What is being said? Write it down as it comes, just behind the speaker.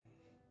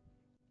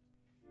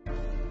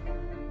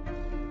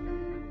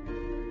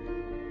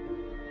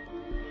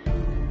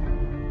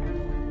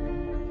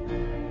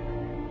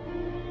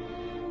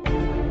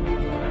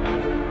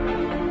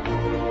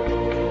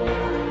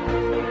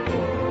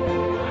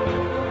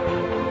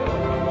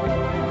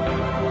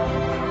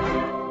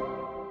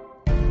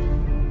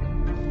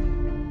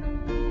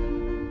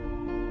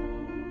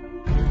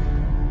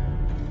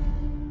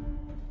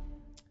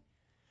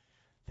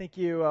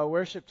Thank you,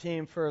 worship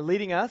team, for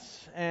leading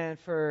us and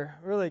for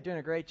really doing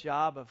a great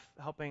job of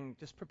helping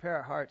just prepare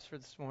our hearts for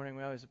this morning.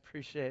 We always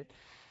appreciate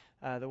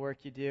the work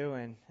you do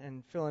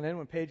and filling in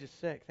when Paige is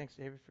sick. Thanks,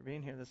 David, for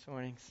being here this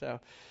morning.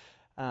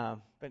 But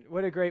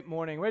what a great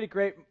morning. What a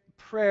great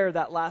prayer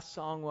that last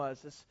song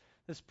was.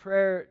 This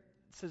prayer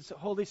says,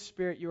 Holy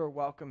Spirit, you are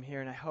welcome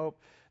here. And I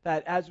hope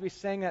that as we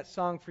sang that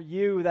song for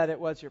you, that it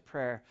was your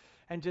prayer.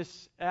 And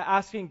just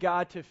asking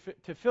God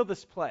to fill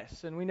this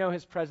place. And we know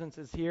His presence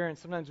is here, and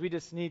sometimes we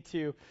just need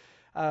to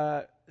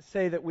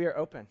say that we are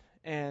open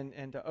and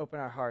to open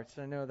our hearts.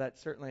 I know that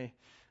certainly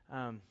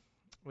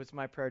was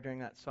my prayer during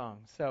that song.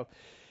 So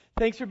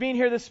thanks for being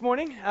here this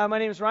morning. My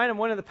name is Ryan. I'm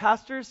one of the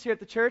pastors here at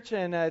the church,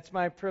 and it's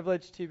my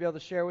privilege to be able to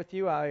share with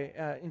you.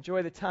 I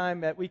enjoy the time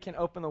that we can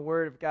open the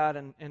Word of God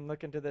and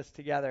look into this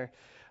together.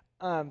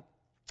 I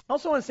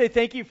also want to say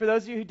thank you for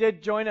those of you who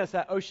did join us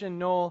at Ocean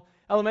Knoll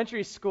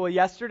Elementary School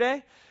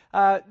yesterday.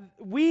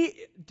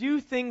 We do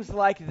things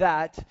like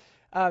that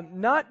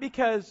not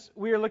because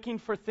we are looking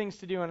for things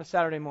to do on a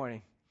Saturday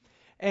morning.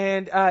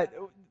 And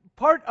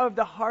part of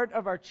the heart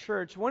of our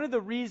church, one of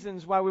the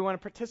reasons why we want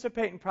to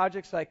participate in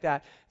projects like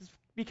that is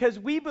because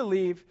we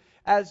believe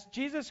as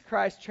Jesus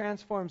Christ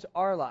transforms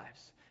our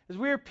lives, as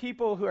we are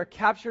people who are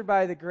captured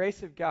by the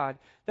grace of God,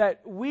 that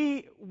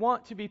we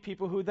want to be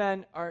people who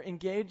then are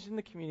engaged in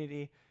the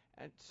community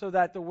so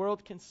that the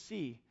world can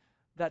see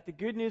that the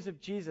good news of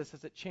Jesus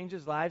as it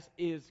changes lives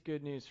is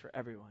good news for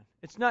everyone.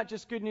 It's not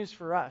just good news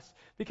for us,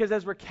 because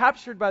as we're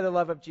captured by the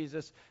love of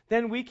Jesus,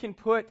 then we can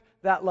put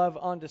that love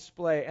on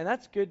display, and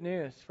that's good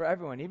news for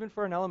everyone, even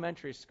for an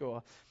elementary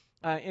school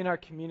in our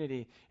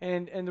community.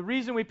 And the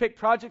reason we pick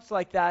projects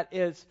like that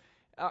is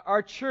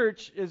our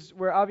church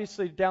we're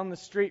obviously down the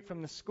street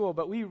from the school,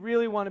 but we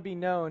really want to be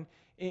known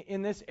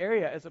in this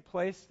area as a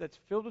place that's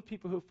filled with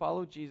people who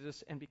follow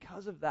Jesus, and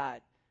because of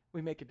that,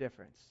 we make a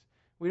difference.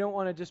 We don't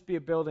want to just be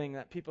a building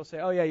that people say,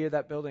 oh yeah, you're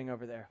that building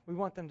over there. We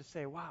want them to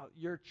say, wow,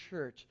 your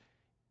church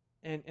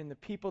and the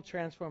people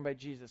transformed by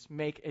Jesus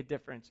make a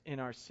difference in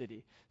our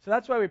city. So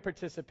that's why we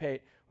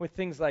participate with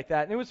things like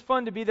that. And it was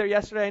fun to be there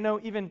yesterday. I know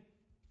even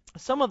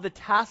some of the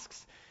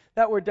tasks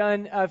that were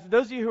done, for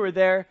those of you who were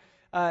there,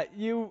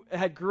 you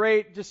had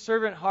great just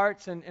servant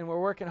hearts and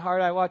were working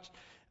hard. I watched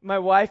my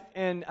wife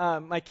and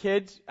my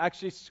kids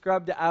actually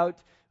scrubbed out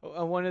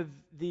one of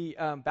the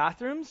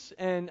bathrooms,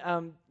 and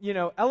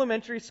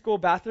elementary school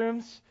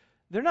bathrooms,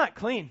 they're not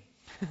clean.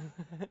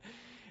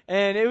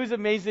 And it was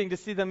amazing to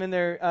see them in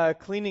there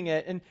cleaning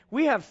it. And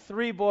we have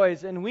 3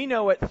 boys, and we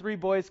know what 3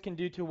 boys can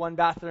do to one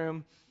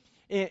bathroom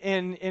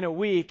in a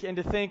week, and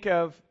to think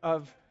of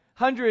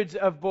hundreds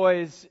of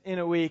boys in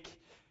a week.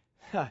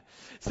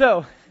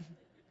 So,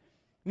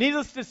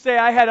 needless to say,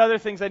 I had other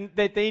things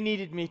that they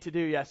needed me to do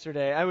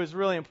yesterday. I was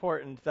really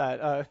important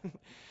that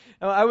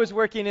I was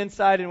working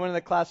inside in one of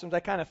the classrooms. I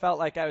kind of felt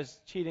like I was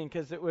cheating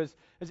because it was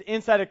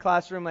inside a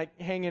classroom, like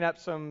hanging up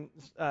some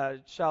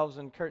shelves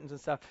and curtains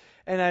and stuff.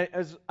 And I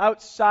was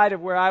outside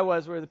of where I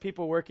was, where the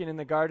people working in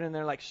the garden,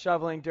 they're like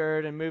shoveling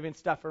dirt and moving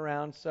stuff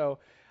around. So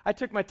I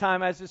took my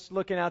time. I was just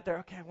looking out there.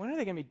 Okay, when are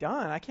they going to be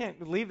done? I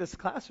can't leave this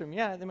classroom.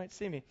 Yeah, they might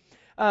see me.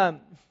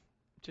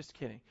 Just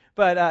kidding.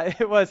 But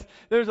there was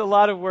a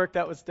lot of work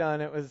that was done.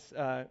 It was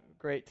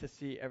great to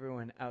see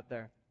everyone out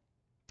there.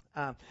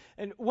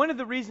 And one of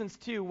the reasons,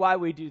 too, why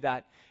we do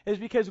that is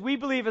because we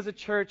believe as a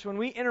church, when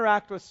we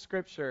interact with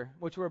Scripture,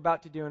 which we're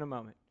about to do in a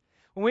moment,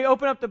 when we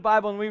open up the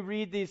Bible and we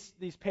read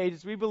these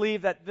pages, we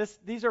believe that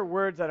these are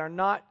words that are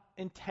not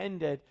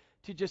intended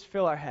to just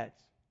fill our heads.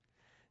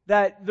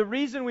 That the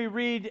reason we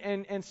read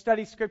and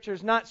study Scripture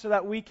is not so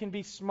that we can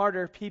be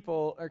smarter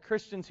people or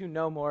Christians who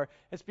know more.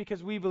 It's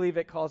because we believe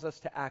it calls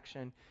us to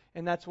action.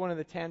 And that's one of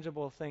the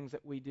tangible things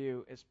that we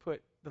do, is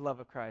put the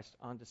love of Christ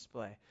on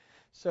display.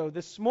 So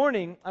this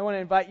morning, I want to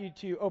invite you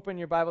to open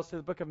your Bibles to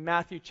the book of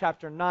Matthew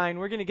chapter 9.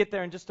 We're going to get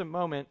there in just a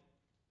moment.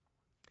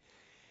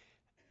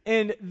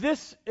 And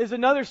this is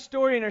another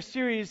story in our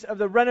series of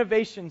the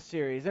Renovation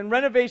series. And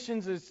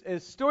Renovations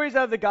is stories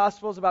out of the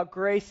Gospels about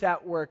grace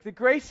at work. The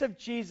grace of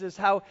Jesus,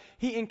 how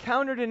He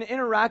encountered and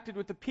interacted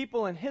with the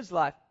people in His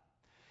life.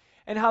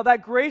 And how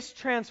that grace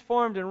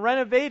transformed and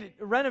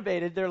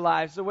renovated their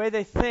lives, the way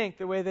they think,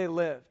 the way they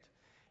lived.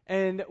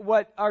 And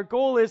what our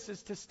goal is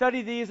to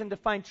study these and to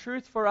find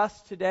truth for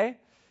us today,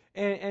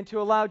 and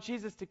to allow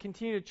Jesus to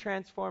continue to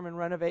transform and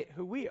renovate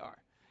who we are.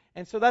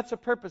 And so that's the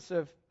purpose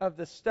of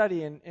the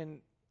study and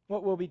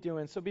what we'll be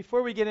doing. So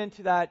before we get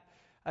into that,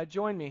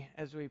 join me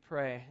as we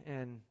pray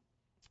and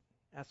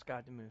ask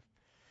God to move.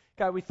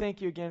 God, we thank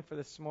you again for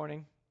this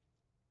morning.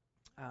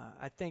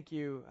 I thank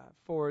you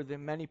for the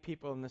many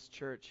people in this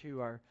church who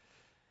are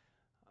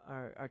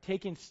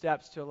taking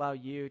steps to allow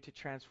you to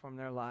transform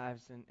their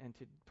lives and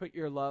to put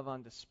your love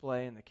on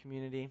display in the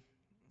community,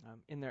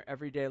 in their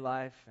everyday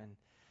life, and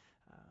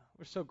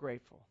we're so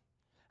grateful.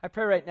 I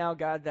pray right now,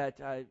 God, that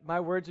my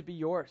words would be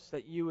yours,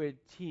 that you would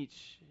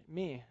teach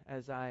me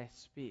as I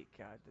speak,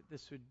 God, that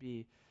this would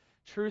be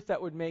truth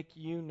that would make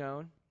you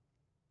known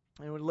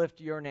and would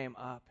lift your name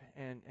up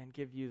and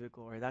give you the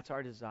glory. That's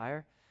our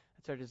desire.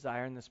 That's our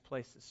desire in this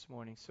place this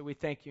morning. So we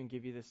thank you and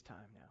give you this time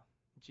now.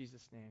 In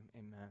Jesus' name,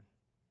 amen.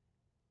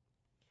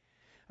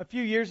 A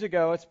few years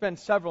ago, it's been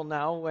several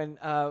now, when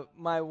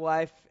my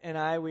wife and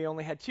I, we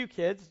only had two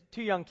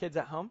young kids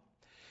at home.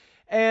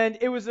 And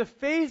it was a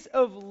phase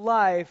of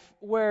life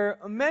where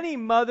many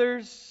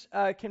mothers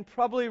can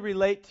probably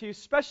relate to,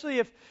 especially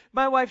if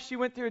my wife, she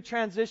went through a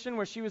transition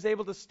where she was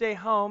able to stay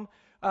home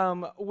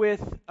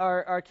with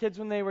our kids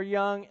when they were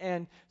young.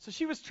 And so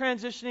she was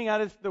transitioning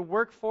out of the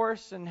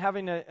workforce and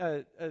having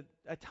a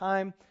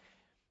time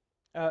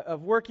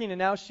of working, and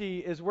now she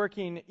is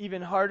working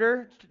even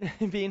harder,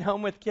 being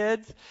home with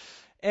kids.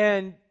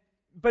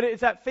 But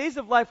it's that phase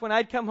of life when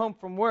I'd come home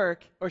from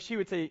work, or she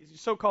would say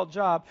so-called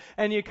job,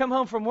 and you come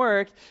home from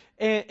work,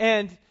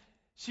 and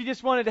she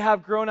just wanted to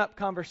have grown-up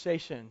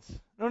conversations.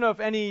 I don't know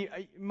if any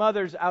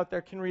mothers out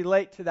there can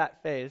relate to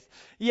that phase.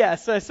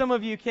 Yes, some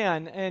of you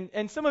can,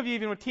 and some of you,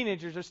 even with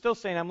teenagers, are still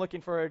saying, I'm looking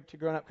forward to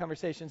grown-up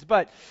conversations.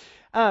 But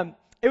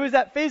it was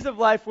that phase of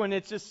life when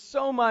it's just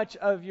so much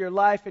of your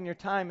life and your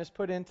time is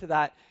put into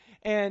that.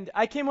 And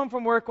I came home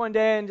from work one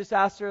day and just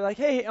asked her, like,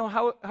 hey,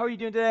 how are you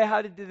doing today?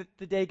 How did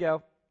the day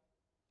go?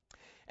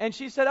 And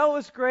she said, oh, it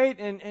was great.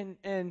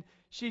 And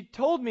she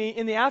told me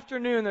in the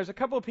afternoon, there's a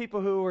couple of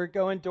people who were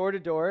going door to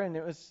door, and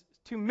it was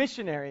two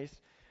missionaries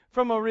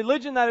from a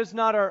religion that is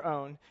not our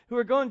own, who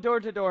were going door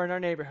to door in our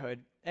neighborhood.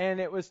 And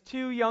it was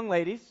two young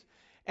ladies,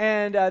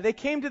 and they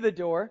came to the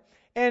door.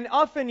 And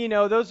often,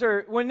 those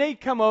are, when they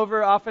come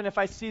over, often if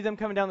I see them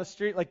coming down the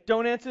street, like,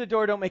 don't answer the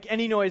door, don't make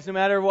any noise no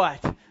matter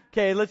what.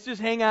 Okay, let's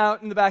just hang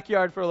out in the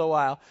backyard for a little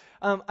while.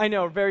 I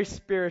know, very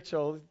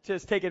spiritual,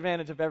 just take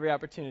advantage of every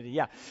opportunity,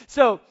 yeah.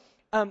 So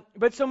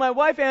my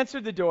wife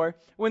answered the door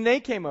when they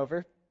came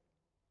over,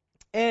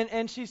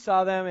 and she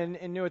saw them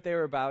and knew what they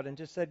were about, and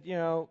just said,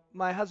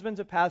 my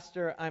husband's a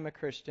pastor, I'm a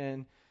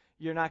Christian,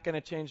 you're not going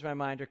to change my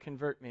mind or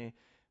convert me.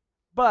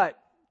 But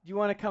do you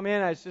want to come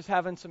in? I was just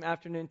having some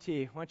afternoon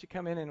tea. Why don't you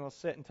come in and we'll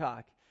sit and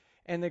talk?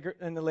 And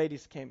the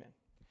ladies came in.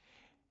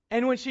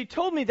 And when she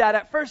told me that,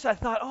 at first I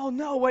thought, oh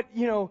no,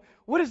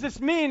 what does this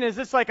mean? Is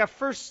this like a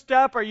first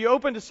step? Are you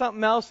open to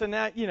something else? And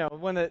that,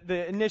 when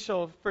the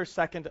initial first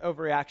second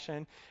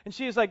overreaction. And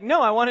she was like,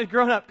 no, I wanted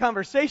grown-up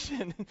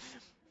conversation.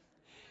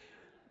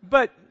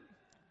 But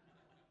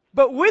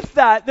with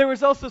that, there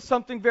was also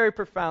something very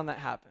profound that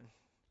happened.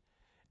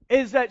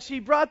 Is that she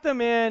brought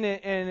them in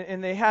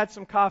and they had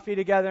some coffee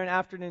together and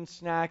afternoon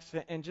snacks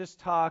and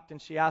just talked,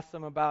 and she asked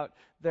them about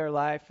their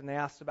life and they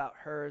asked about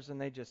hers, and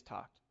they just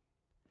talked.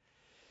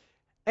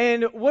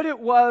 And what it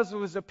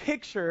was a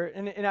picture,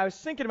 and I was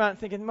thinking about it and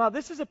thinking, wow,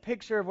 this is a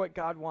picture of what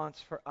God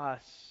wants for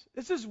us.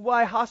 This is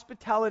why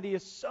hospitality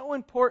is so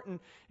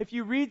important. If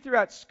you read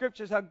throughout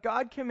Scriptures, how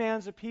God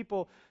commands a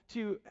people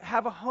to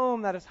have a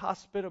home that is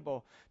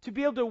hospitable, to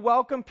be able to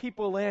welcome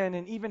people in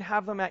and even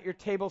have them at your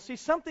table. See,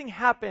 something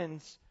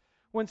happens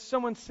when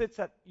someone sits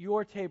at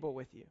your table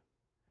with you.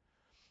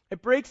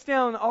 It breaks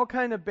down all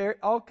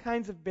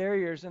kinds of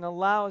barriers and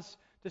allows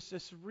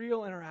this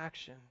real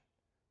interaction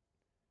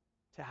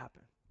to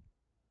happen.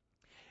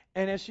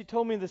 And as she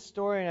told me this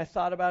story and I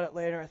thought about it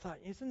later, I thought,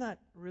 isn't that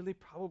really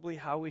probably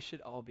how we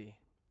should all be?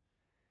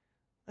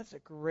 That's a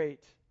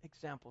great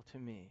example to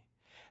me.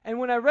 And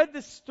when I read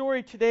this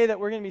story today that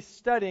we're going to be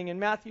studying in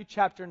Matthew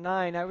chapter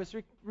 9, I was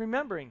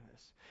remembering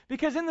this.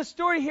 Because in the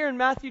story here in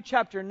Matthew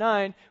chapter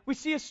 9, we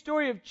see a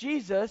story of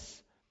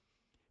Jesus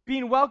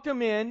being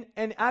welcomed in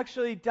and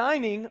actually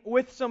dining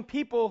with some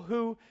people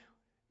who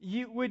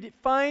you would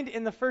find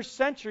in the first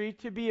century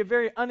to be a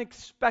very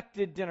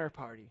unexpected dinner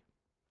party.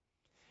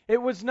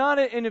 It was not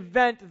an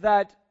event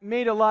that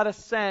made a lot of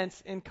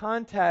sense in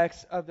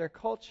context of their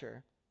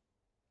culture.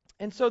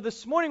 And so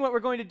this morning what we're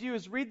going to do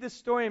is read this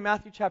story in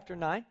Matthew chapter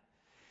 9.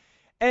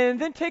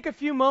 And then take a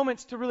few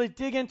moments to really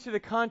dig into the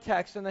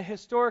context and the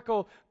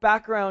historical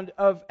background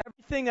of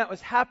everything that was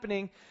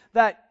happening,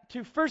 that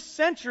to first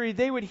century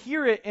they would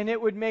hear it and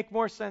it would make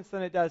more sense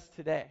than it does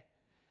today.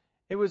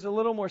 It was a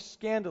little more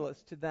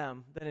scandalous to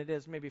them than it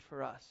is maybe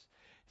for us.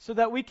 So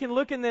that we can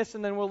look in this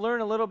and then we'll learn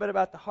a little bit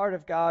about the heart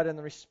of God and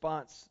the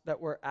response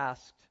that we're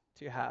asked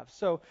to have.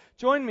 So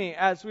join me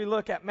as we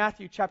look at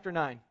Matthew chapter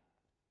 9.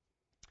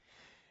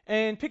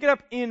 And pick it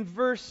up in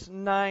verse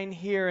 9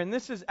 here. And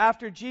this is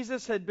after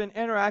Jesus had been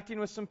interacting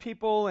with some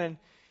people, and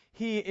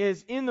he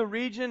is in the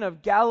region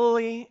of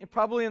Galilee,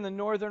 probably in the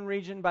northern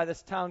region by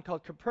this town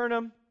called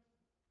Capernaum.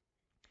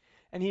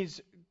 And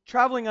he's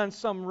traveling on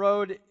some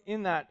road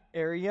in that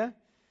area.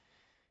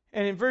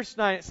 And in verse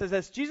 9 it says,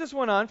 as Jesus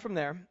went on from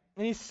there,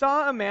 and he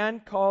saw a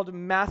man called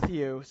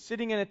Matthew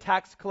sitting in a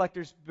tax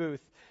collector's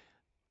booth.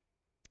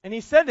 And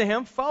he said to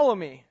him, follow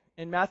me.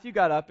 And Matthew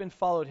got up and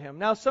followed him.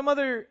 Now, some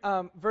other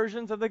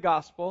versions of the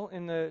gospel,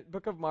 in the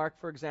book of Mark,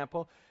 for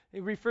example,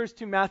 it refers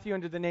to Matthew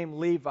under the name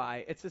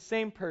Levi. It's the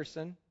same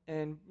person,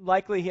 and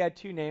likely he had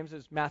two names,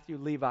 as Matthew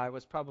Levi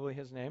was probably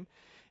his name.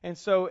 And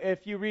so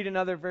if you read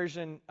another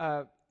version,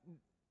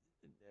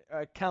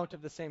 account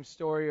of the same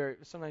story, or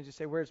sometimes you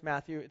say, where's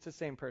Matthew? It's the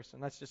same person.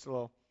 That's just a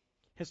little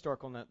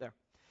historical note there.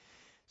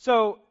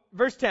 So,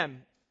 verse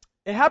 10.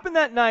 It happened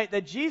that night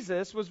that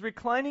Jesus was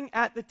reclining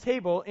at the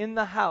table in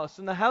the house.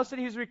 And the house that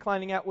he was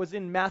reclining at was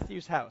in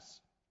Matthew's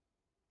house.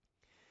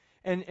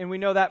 And we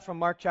know that from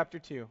Mark chapter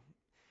 2.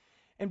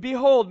 And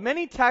behold,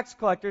 many tax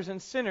collectors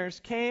and sinners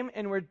came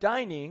and were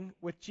dining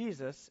with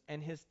Jesus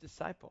and his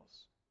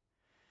disciples.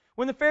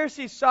 When the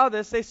Pharisees saw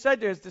this, they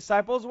said to his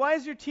disciples, "Why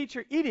is your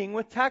teacher eating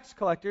with tax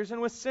collectors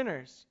and with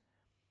sinners?"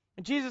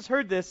 And Jesus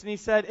heard this, and he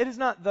said, "It is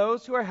not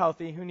those who are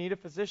healthy who need a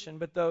physician,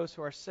 but those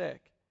who are sick.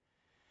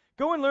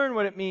 Go and learn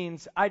what it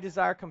means, 'I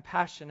desire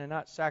compassion and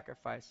not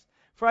sacrifice.'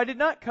 For I did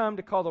not come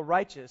to call the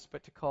righteous,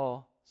 but to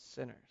call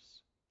sinners."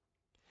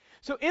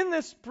 So in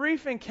this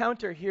brief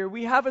encounter here,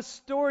 we have a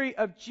story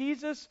of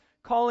Jesus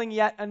calling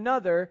yet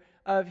another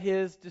of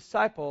his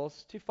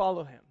disciples to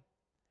follow him.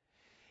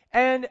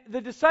 And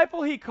the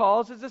disciple he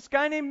calls is this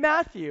guy named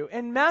Matthew.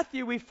 And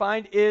Matthew, we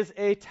find, is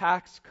a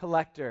tax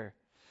collector.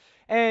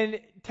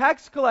 And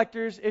tax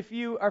collectors, if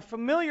you are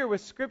familiar with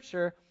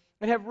Scripture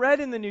and have read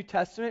in the New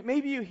Testament,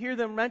 maybe you hear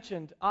them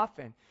mentioned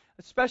often,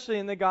 especially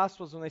in the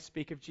Gospels when they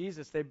speak of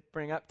Jesus. They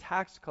bring up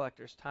tax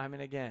collectors time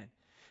and again.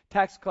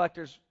 Tax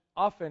collectors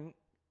often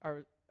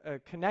are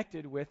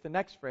connected with the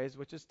next phrase,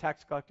 which is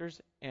tax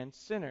collectors and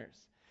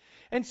sinners.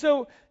 And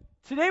so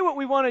today what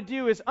we want to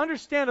do is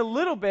understand a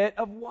little bit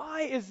of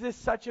why is this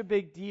such a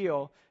big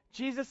deal,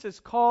 Jesus'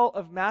 call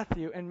of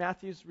Matthew and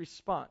Matthew's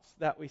response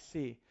that we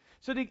see.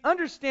 So to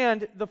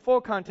understand the full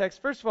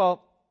context, first of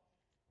all,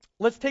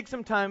 let's take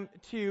some time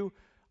to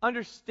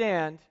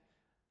understand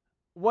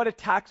what a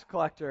tax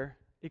collector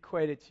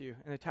equated to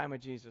in the time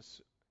of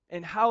Jesus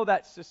and how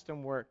that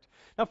system worked.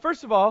 Now,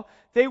 first of all,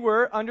 they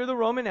were under the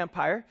Roman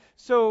Empire.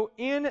 So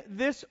in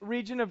this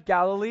region of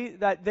Galilee,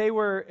 that they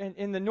were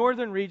in the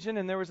northern region,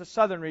 and there was a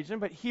southern region,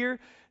 but here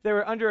they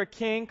were under a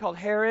king called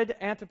Herod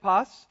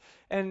Antipas,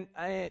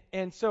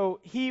 and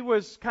so he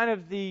was kind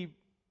of the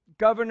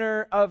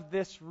governor of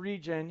this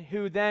region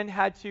who then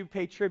had to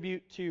pay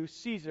tribute to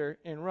Caesar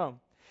in Rome.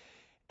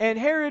 And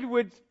Herod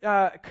would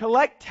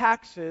collect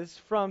taxes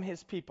from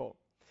his people.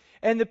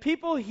 And the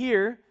people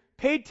here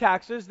paid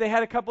taxes. They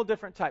had a couple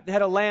different types. They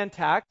had a land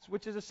tax,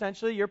 which is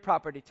essentially your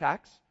property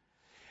tax.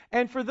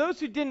 And for those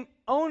who didn't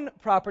own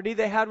property,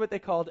 they had what they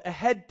called a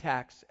head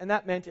tax, and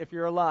that meant if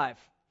you're alive.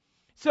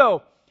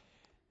 So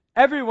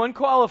everyone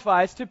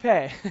qualifies to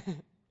pay.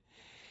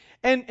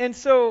 and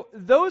so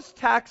those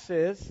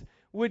taxes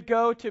would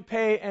go to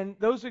pay, and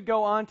those would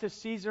go on to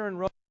Caesar and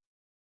Rome,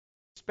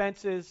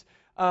 expenses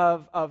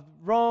of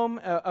Rome,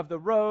 of the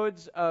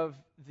roads, of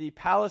the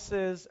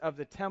palaces, of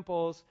the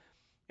temples.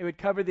 It would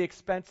cover the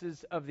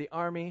expenses of the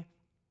army.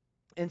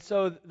 And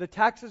so the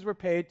taxes were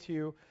paid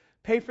to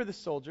pay for the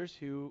soldiers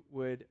who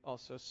would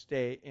also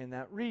stay in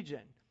that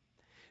region.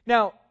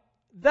 Now,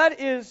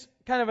 that is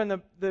kind of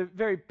in the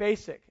very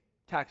basic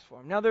tax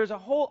form. Now, there's a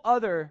whole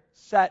other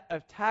set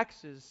of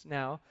taxes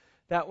now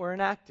that were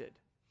enacted.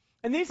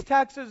 And these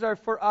taxes are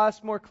for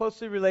us more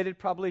closely related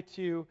probably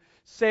to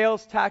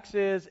sales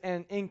taxes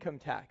and income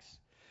tax.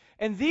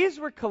 And these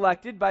were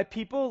collected by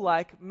people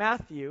like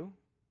Matthew,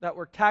 that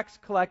were tax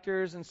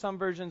collectors, and some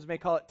versions may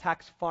call it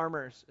tax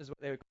farmers, is what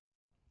they would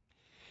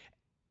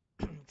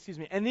call it. Excuse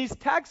me. And these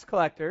tax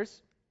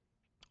collectors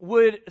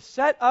would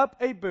set up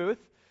a booth.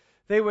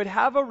 They would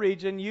have a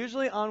region,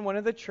 usually on one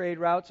of the trade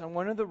routes, on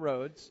one of the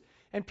roads.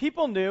 And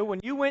people knew when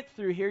you went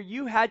through here,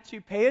 you had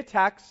to pay a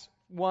tax,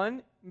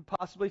 one,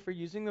 possibly for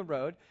using the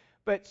road,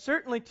 but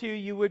certainly, two,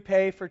 you would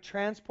pay for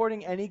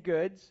transporting any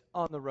goods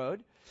on the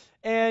road.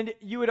 And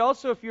you would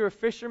also, if you're a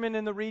fisherman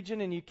in the region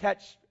and you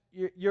catch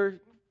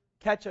your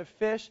catch of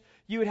fish,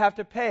 you would have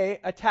to pay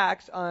a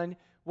tax on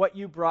what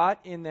you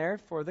brought in there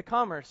for the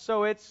commerce.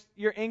 So it's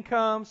your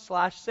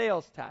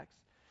income/sales tax.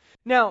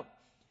 Now,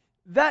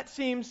 that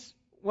seems,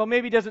 well,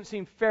 maybe doesn't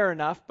seem fair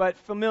enough, but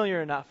familiar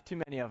enough to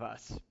many of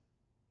us.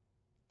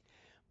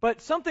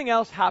 But something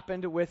else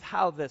happened with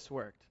how this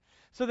worked.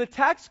 So the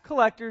tax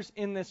collectors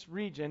in this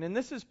region, and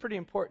this is pretty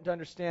important to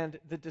understand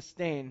the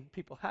disdain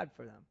people had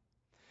for them.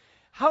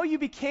 How you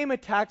became a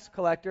tax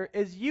collector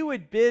is you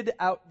would bid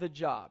out the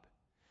job.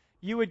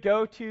 You would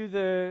go to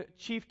the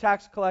chief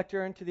tax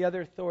collector and to the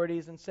other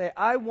authorities and say,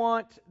 "I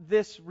want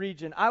this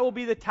region. I will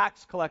be the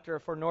tax collector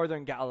for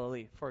northern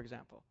Galilee," for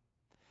example.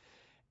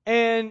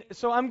 And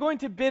so I'm going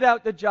to bid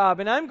out the job,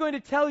 and I'm going to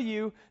tell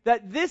you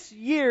that this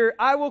year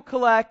I will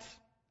collect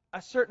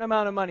a certain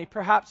amount of money.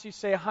 Perhaps you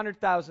say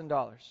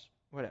 $100,000,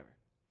 whatever.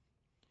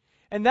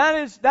 And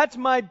that's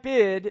my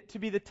bid to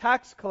be the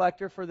tax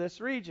collector for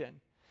this region.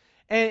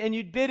 And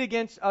you'd bid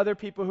against other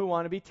people who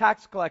want to be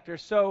tax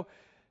collectors. So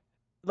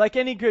like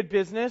any good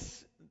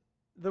business,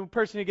 the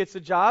person who gets the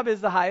job is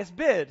the highest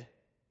bid,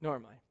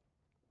 normally.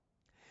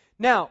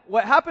 Now,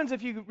 what happens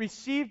if you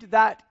received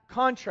that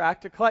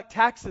contract to collect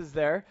taxes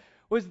there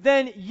was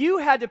then you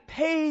had to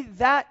pay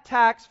that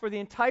tax for the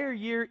entire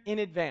year in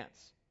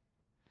advance.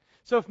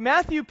 So if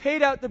Matthew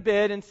paid out the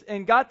bid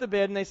and got the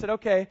bid and they said,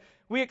 "Okay,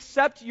 we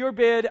accept your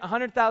bid,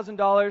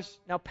 $100,000,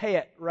 now pay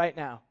it right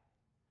now."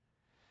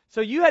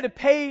 So you had to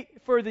pay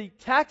for the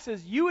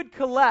taxes you would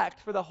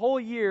collect for the whole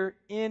year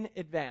in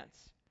advance.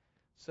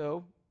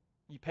 So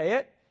you pay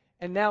it,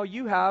 And now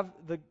you have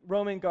the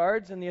Roman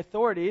guards and the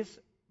authorities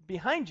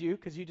behind you,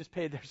 because you just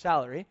paid their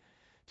salary,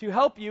 to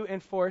help you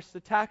enforce the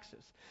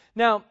taxes.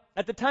 Now,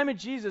 at the time of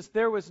Jesus,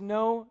 there was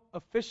no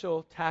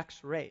official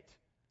tax rate.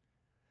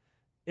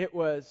 It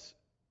was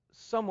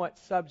somewhat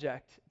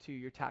subject to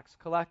your tax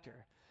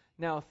collector.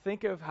 Now,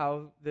 think of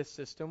how this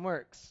system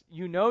works.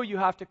 You know you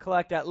have to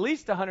collect at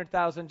least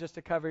 $100,000 just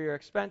to cover your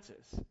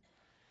expenses.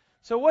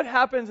 So what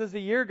happens as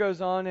the year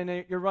goes on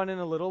and you're running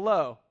a little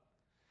low?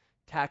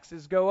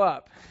 Taxes go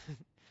up.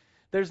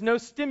 There's no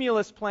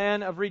stimulus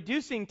plan of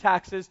reducing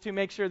taxes to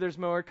make sure there's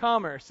more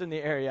commerce in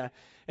the area.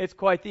 It's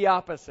quite the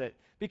opposite,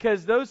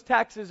 because those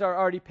taxes are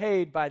already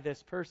paid by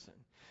this person.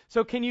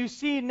 So can you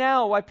see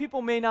now why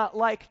people may not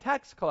like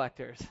tax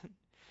collectors?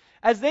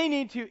 As they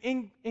need to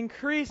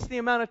increase the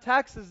amount of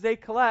taxes they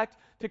collect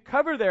to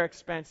cover their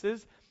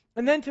expenses,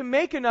 and then to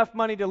make enough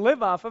money to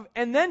live off of,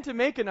 and then to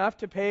make enough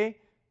to pay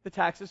the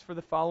taxes for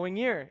the following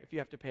year if you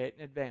have to pay it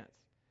in advance.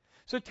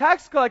 So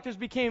tax collectors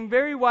became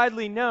very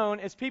widely known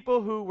as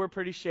people who were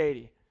pretty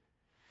shady.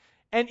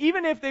 And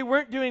even if they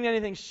weren't doing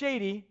anything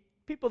shady,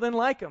 people didn't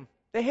like them.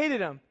 They hated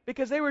them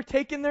because they were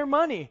taking their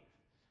money.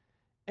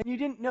 And you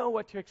didn't know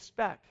what to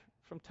expect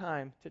from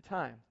time to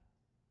time.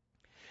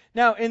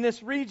 Now, in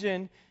this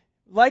region,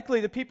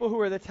 likely the people who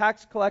were the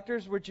tax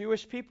collectors were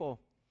Jewish people.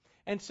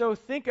 And so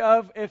think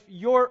of if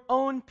your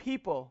own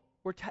people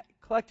were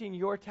collecting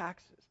your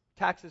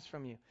taxes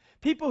from you.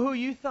 People who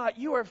you thought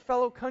you were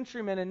fellow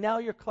countrymen, and now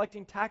you're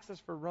collecting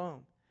taxes for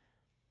Rome.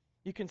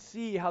 You can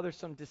see how there's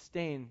some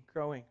disdain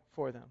growing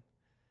for them.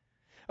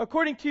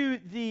 According to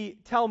the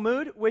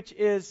Talmud, which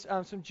is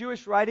some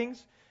Jewish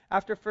writings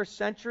after first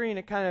century, and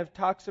it kind of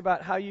talks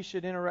about how you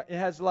should interact. It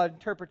has a lot of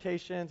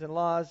interpretations and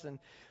laws. And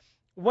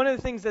one of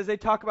the things as they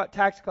talk about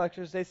tax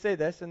collectors, they say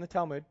this in the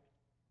Talmud.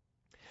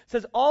 It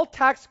says, all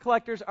tax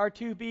collectors are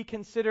to be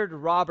considered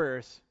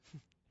robbers.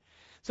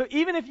 So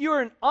even if you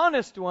were an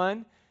honest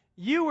one,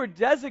 you were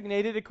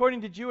designated,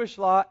 according to Jewish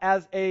law,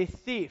 as a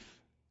thief.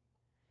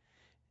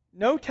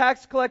 No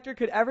tax collector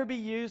could ever be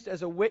used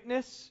as a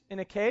witness in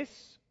a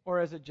case or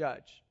as a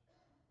judge,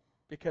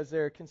 because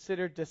they're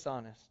considered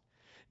dishonest.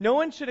 No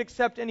one should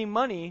accept any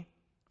money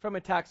from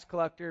a tax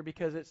collector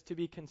because it's to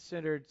be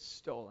considered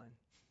stolen.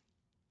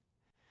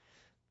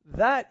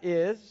 That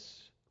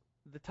is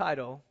the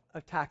title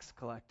of tax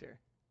collector.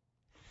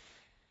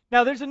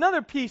 Now, there's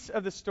another piece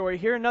of the story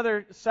here,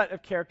 another set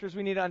of characters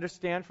we need to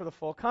understand for the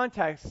full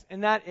context,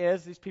 and that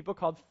is these people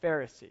called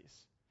Pharisees.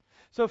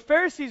 So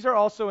Pharisees are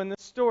also in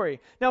this story.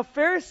 Now,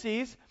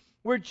 Pharisees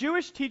were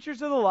Jewish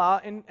teachers of the law,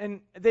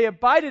 and they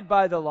abided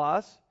by the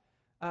laws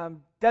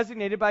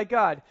designated by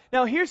God.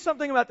 Now, here's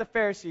something about the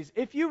Pharisees.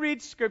 If you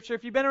read Scripture,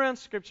 if you've been around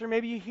Scripture,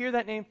 maybe you hear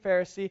that name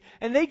Pharisee,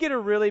 and they get a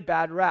really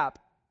bad rap,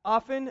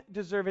 often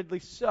deservedly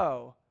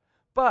so.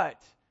 But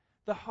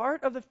the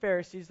heart of the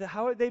Pharisees,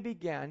 how they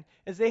began,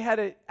 is they had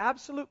an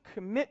absolute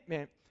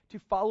commitment to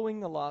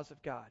following the laws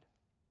of God.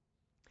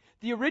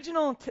 The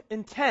original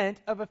intent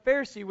of a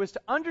Pharisee was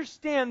to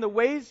understand the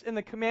ways and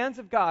the commands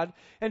of God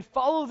and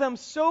follow them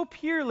so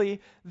purely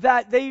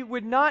that they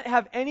would not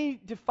have any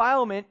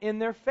defilement in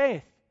their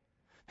faith.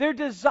 Their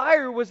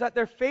desire was that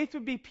their faith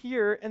would be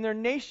pure and their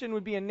nation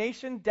would be a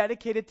nation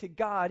dedicated to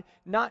God,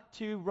 not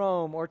to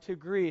Rome or to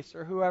Greece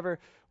or whoever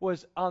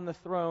was on the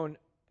throne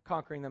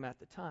conquering them at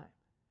the time.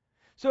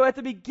 So at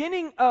the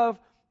beginning of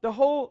the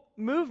whole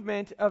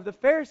movement of the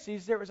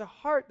Pharisees, there was a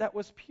heart that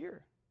was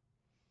pure.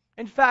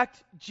 In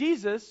fact,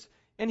 Jesus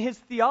and his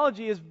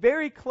theology is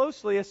very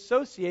closely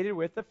associated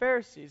with the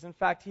Pharisees. In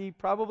fact, he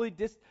probably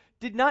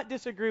did not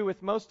disagree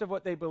with most of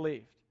what they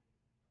believed.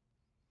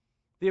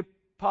 The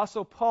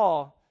Apostle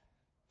Paul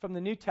from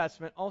the New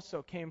Testament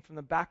also came from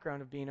the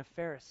background of being a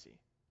Pharisee.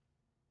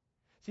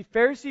 See,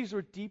 Pharisees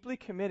were deeply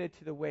committed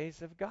to the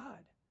ways of God.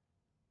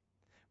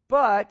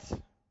 But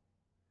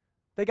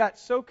they got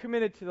so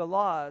committed to the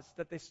laws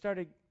that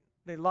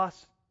they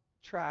lost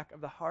track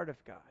of the heart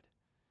of God.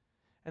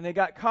 And they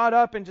got caught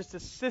up in just a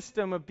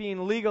system of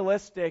being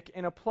legalistic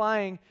and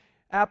applying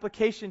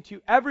application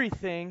to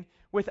everything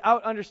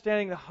without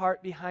understanding the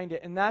heart behind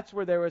it. And that's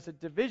where there was a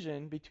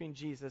division between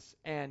Jesus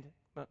and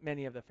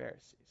many of the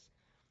Pharisees.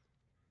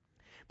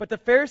 But the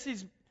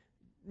Pharisees'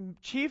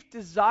 chief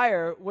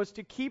desire was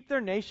to keep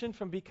their nation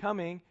from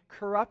becoming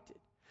corrupted.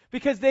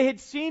 Because they had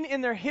seen in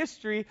their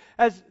history,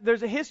 as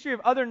there's a history of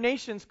other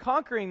nations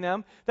conquering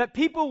them, that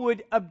people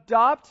would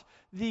adopt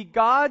the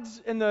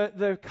gods and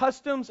the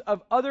customs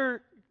of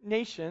other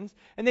nations,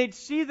 and they'd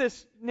see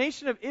this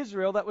nation of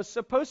Israel that was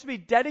supposed to be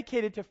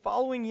dedicated to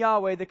following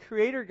Yahweh, the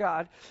Creator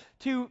God,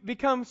 to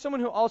become someone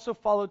who also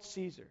followed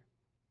Caesar.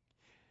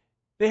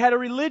 They had a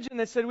religion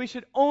that said we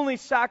should only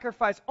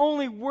sacrifice,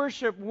 only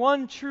worship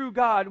one true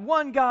God,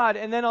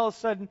 and then all of a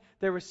sudden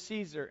there was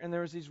Caesar, and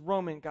there was these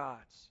Roman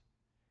gods.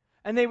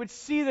 And they would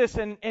see this,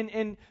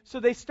 and so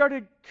they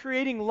started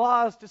creating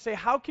laws to say,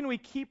 how can we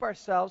keep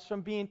ourselves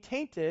from being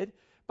tainted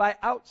by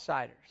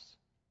outsiders?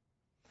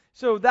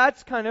 So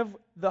that's kind of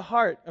the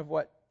heart of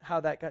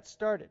how that got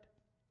started.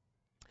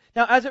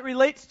 Now, as it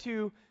relates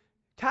to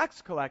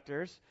tax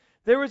collectors,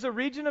 There was a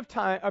region of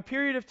time, a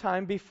period of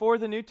time before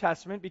the New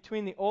Testament,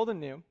 between the Old and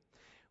New,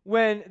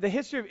 when the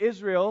history of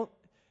Israel,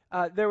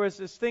 there was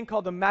this thing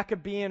called the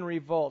Maccabean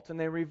Revolt, and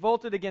they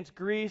revolted against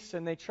Greece,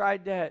 and they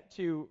tried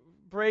to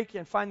break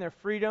and find their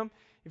freedom.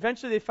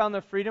 Eventually, they found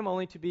their freedom,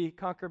 only to be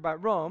conquered by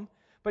Rome.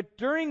 But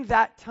during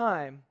that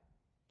time,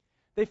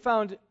 they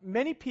found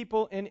many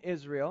people in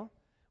Israel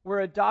were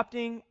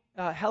adopting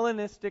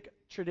Hellenistic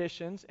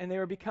traditions, and they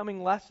were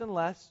becoming less and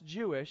less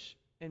Jewish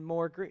and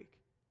more Greek.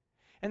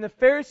 And the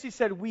Pharisees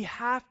said, we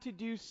have to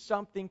do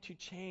something to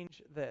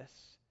change this.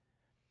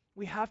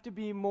 We have to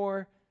be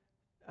more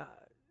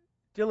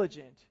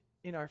diligent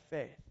in our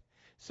faith.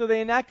 So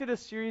they enacted a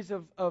series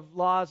of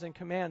laws and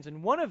commands,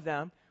 and one of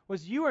them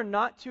was you are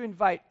not to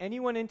invite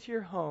anyone into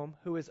your home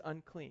who is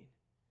unclean.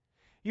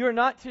 You are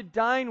not to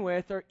dine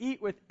with or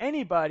eat with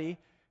anybody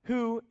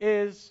who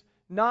is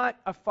not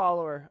a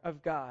follower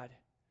of God.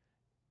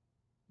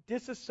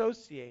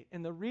 Disassociate.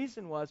 And the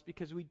reason was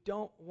because we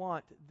don't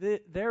want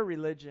their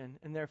religion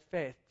and their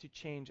faith to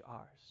change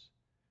ours.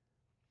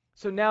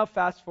 So now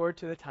fast forward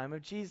to the time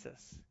of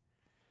Jesus.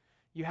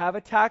 You have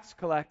a tax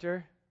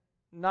collector,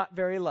 not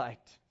very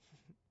liked.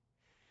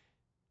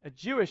 A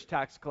Jewish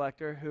tax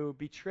collector who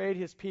betrayed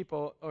his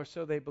people, or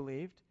so they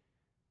believed,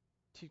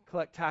 to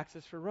collect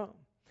taxes for Rome.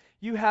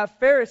 You have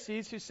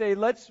Pharisees who say,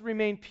 let's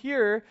remain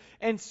pure,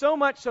 and so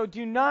much so,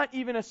 do not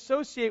even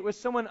associate with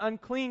someone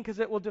unclean because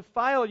it will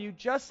defile you,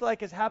 just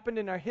like has happened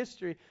in our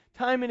history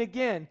time and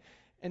again.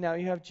 And now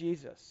you have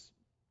Jesus.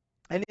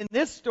 And in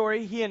this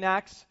story, he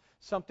enacts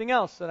something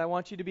else that I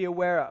want you to be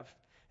aware of.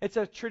 It's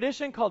a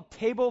tradition called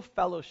table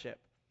fellowship.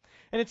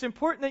 And it's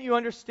important that you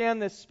understand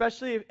this,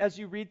 especially as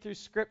you read through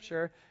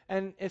Scripture,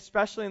 and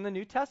especially in the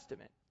New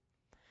Testament.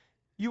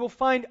 You will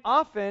find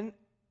often,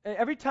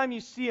 every time you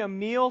see a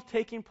meal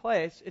taking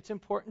place, it's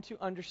important to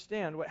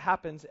understand what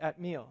happens at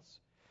meals.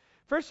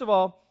 First of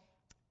all,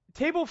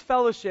 table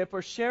fellowship,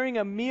 or sharing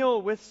a meal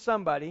with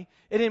somebody,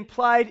 it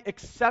implied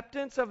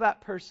acceptance of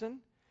that person.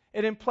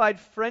 It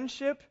implied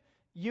friendship,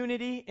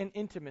 unity, and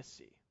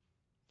intimacy.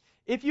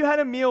 If you had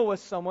a meal with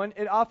someone,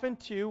 it often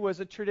too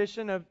was a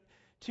tradition of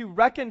to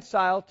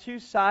reconcile two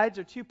sides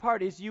or two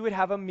parties, you would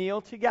have a meal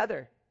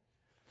together.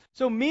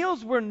 So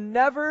meals were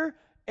never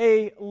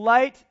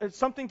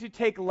something to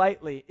take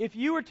lightly. If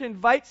you were to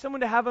invite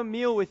someone to have a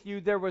meal with you,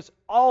 there was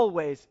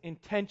always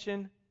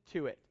intention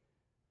to it.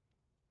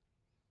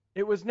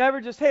 It was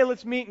never just, hey,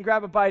 let's meet and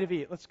grab a bite of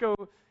eat. Let's go,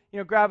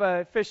 grab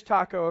a fish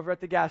taco over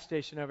at the gas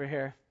station over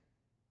here.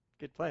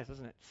 Good place,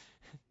 isn't it?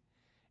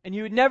 And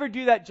you would never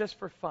do that just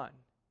for fun.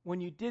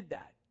 When you did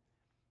that,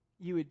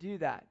 you would do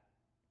that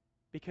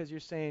because you're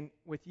saying,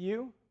 with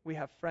you, we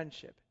have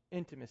friendship,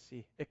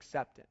 intimacy,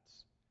 acceptance.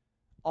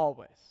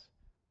 Always.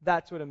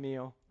 That's what a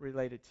meal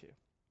related to.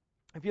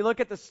 If you look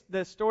at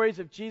the stories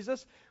of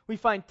Jesus, we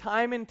find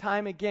time and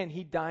time again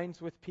he dines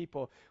with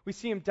people. We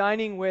see him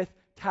dining with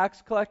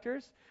tax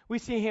collectors. We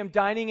see him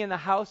dining in the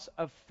house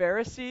of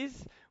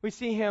Pharisees. We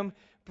see him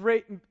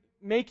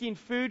making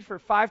food for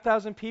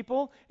 5,000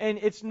 people. And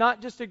it's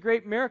not just a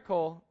great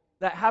miracle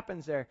that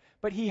happens there,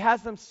 but he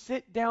has them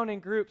sit down in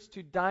groups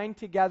to dine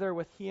together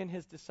with he and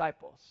his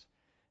disciples.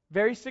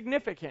 Very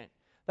significant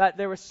that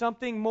there was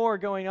something more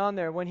going on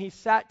there. When he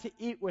sat to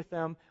eat with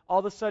them, all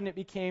of a sudden it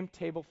became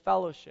table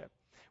fellowship.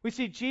 We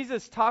see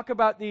Jesus talk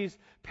about these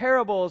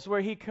parables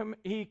where he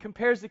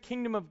compares the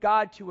kingdom of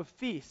God to a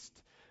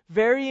feast.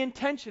 Very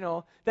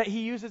intentional that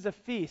he uses a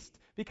feast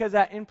because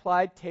that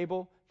implied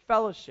table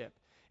fellowship.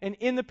 And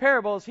in the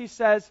parables, he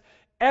says,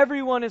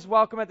 everyone is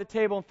welcome at the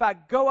table. In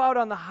fact, go out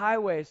on the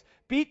highways,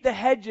 beat the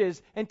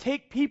hedges, and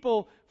take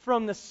people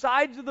from the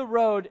sides of the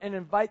road and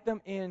invite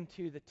them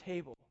into the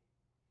table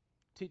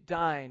to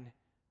dine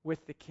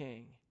with the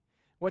king.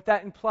 What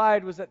that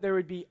implied was that there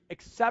would be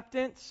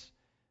acceptance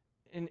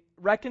and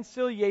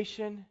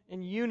reconciliation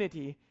and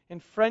unity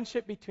and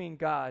friendship between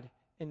God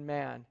and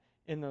man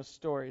in those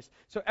stories.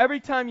 So every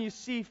time you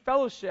see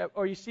fellowship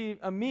or you see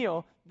a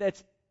meal,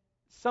 that's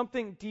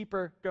something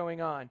deeper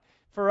going on.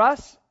 For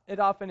us, it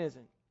often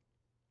isn't.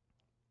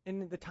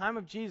 In the time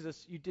of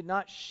Jesus, you did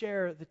not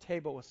share the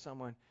table with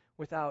someone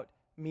without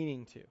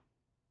meaning to.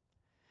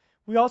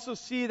 We also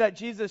see that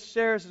Jesus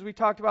shares, as we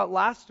talked about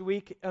last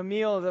week, a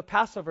meal, the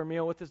Passover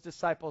meal with his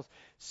disciples.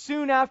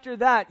 Soon after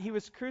that, he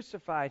was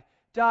crucified,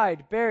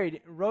 died,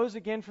 buried, rose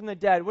again from the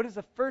dead. What is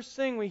the first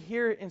thing we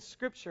hear in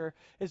Scripture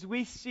is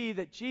we see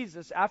that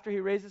Jesus, after he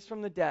raises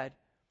from the dead,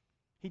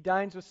 he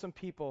dines with some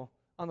people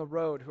on the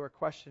road who are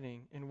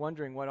questioning and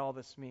wondering what all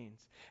this means.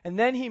 And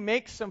then he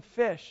makes some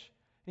fish,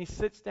 and he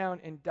sits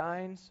down and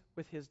dines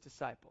with his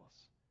disciples.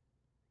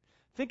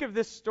 Think of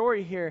this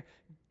story here.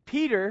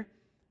 Peter,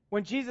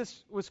 when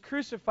Jesus was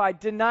crucified,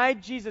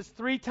 denied Jesus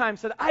 3 times,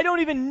 said, I don't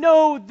even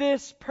know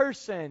this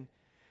person.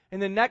 In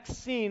the next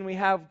scene, we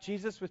have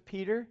Jesus with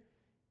Peter.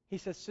 He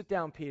says, sit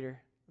down, Peter.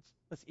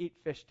 Let's eat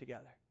fish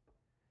together.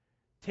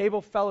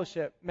 Table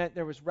fellowship meant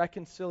there was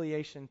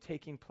reconciliation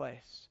taking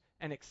place,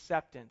 and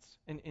acceptance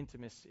and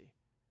intimacy.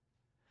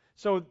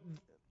 So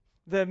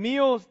the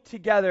meal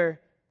together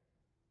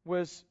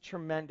was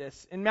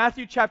tremendous. In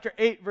Matthew chapter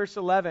 8, verse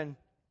 11,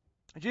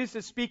 Jesus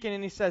is speaking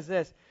and he says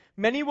this,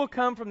 "Many will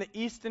come from the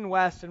east and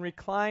west and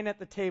recline at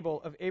the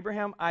table of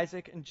Abraham,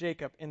 Isaac, and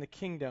Jacob in the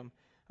kingdom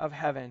of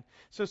heaven."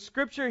 So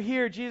scripture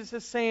here, Jesus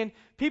is saying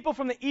people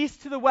from the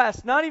east to the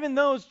west, not even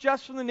those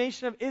just from the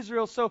nation of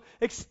Israel. So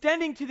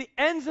extending to the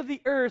ends of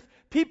the earth,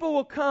 people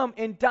will come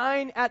and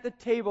dine at the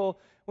table.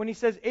 When he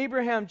says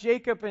Abraham,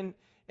 Jacob,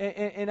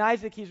 and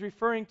Isaac, he's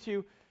referring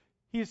to,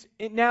 he's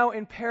now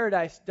in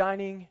paradise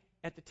dining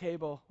at the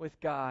table with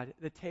God.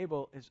 The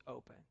table is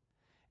open.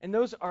 And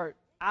those are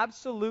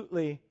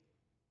absolutely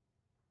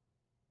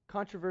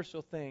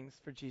controversial things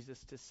for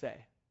Jesus to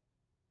say,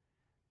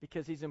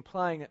 because he's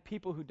implying that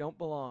people who don't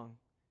belong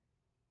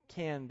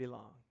can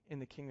belong in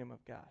the kingdom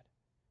of God.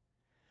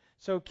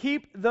 So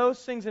keep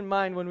those things in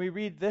mind when we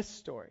read this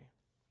story.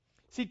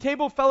 See,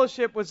 table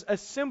fellowship was a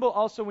symbol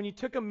also. When you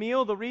took a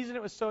meal, the reason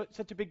it was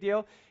such a big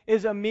deal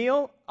is a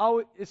meal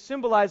it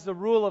symbolized the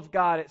rule of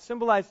God. It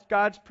symbolized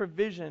God's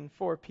provision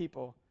for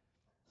people.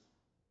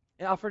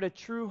 It offered a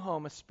true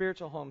home, a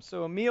spiritual home.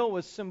 So a meal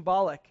was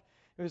symbolic.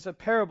 It was a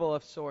parable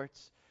of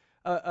sorts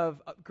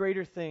of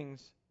greater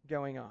things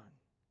going on.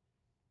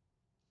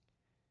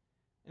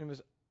 And it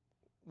was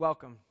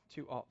welcome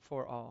to all,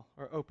 for all,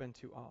 or open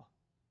to all.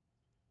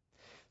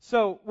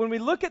 So when we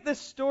look at this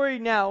story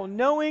now,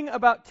 knowing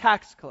about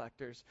tax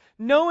collectors,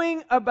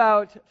 knowing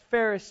about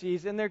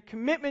Pharisees and their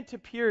commitment to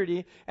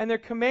purity and their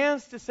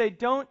commands to say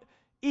don't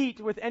eat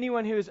with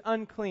anyone who is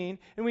unclean,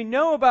 and we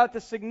know about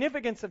the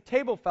significance of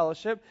table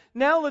fellowship,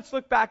 now let's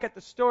look back at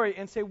the story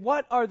and say,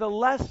 what are the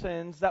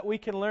lessons that we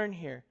can learn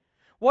here?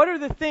 What are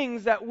the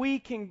things that we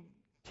can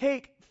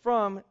take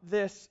from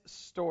this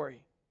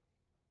story?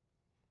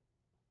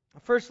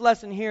 The first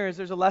lesson here is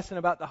there's a lesson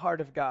about the heart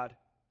of God.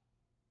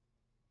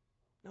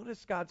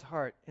 Notice God's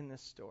heart in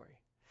this story.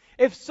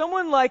 If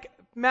someone like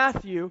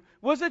Matthew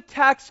was a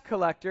tax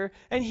collector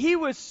and he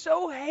was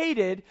so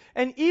hated,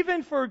 and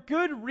even for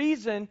good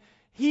reason,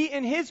 he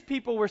and his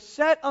people were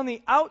set on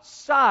the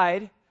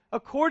outside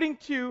according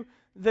to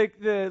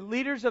the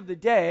leaders of the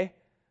day,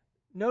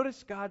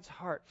 notice God's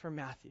heart for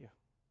Matthew.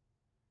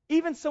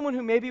 Even someone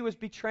who maybe was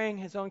betraying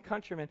his own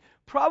countrymen,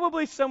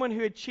 probably someone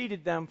who had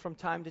cheated them from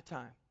time to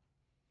time.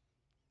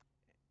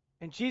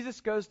 And Jesus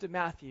goes to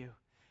Matthew.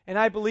 And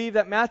I believe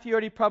that Matthew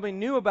already probably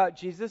knew about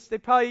Jesus. They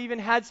probably even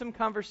had some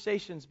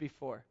conversations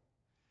before.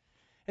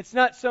 It's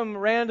not some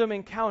random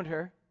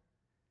encounter.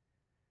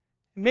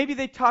 Maybe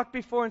they talked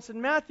before and said,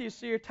 "Matthew,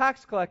 so you're a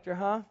tax collector,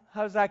 huh?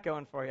 How's that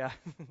going for you?"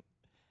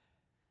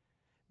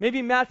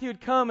 Maybe Matthew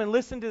would come and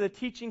listen to the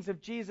teachings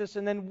of Jesus,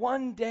 and then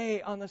one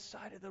day on the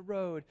side of the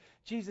road,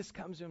 Jesus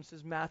comes to him and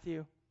says,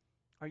 "Matthew,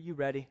 are you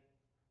ready?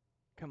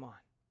 Come on.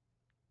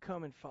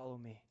 Come and follow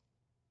me.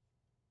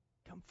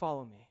 Come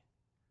follow me.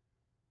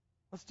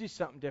 Let's do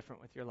something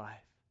different with your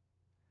life."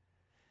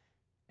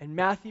 And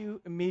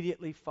Matthew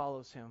immediately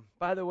follows him.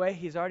 By the way,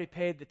 he's already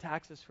paid the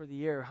taxes for the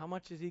year. How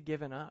much has he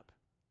given up?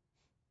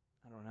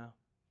 I don't know.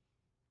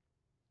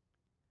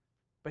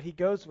 But he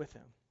goes with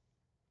him.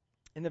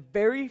 And the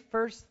very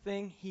first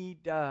thing he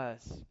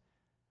does,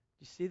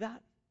 you see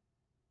that?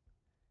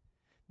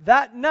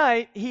 That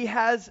night, he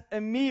has a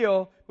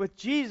meal with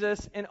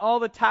Jesus, and all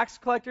the tax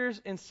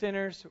collectors and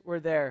sinners were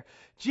there.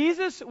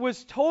 Jesus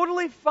was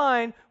totally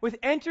fine with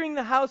entering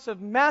the house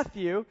of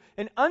Matthew,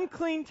 an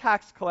unclean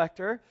tax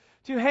collector,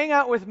 to hang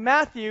out with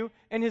Matthew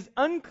and his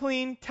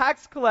unclean,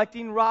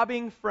 tax-collecting,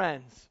 robbing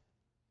friends.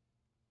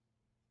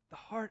 The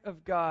heart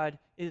of God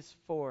is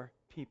for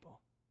people.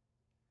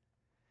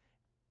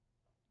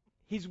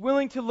 He's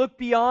willing to look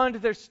beyond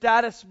their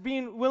status,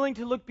 being willing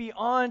to look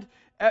beyond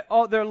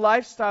all their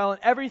lifestyle and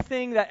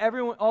everything that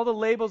everyone, all the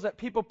labels that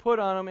people put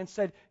on them, and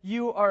said,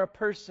 "You are a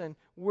person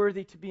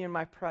worthy to be in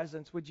my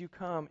presence. Would you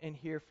come and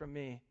hear from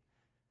me?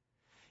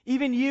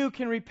 Even you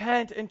can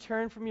repent and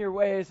turn from your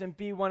ways and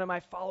be one of my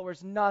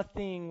followers.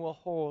 Nothing will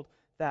hold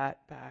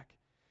that back."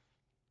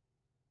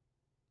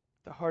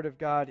 The heart of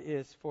God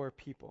is for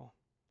people.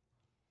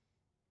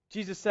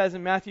 Jesus says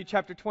in Matthew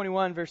chapter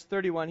 21, verse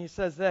 31, he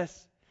says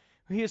this.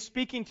 He is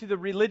speaking to the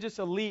religious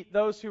elite,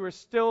 those who were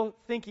still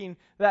thinking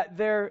that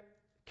their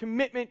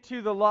commitment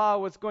to the law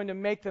was going to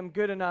make them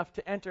good enough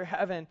to enter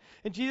heaven.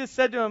 And Jesus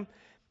said to them,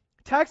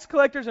 "Tax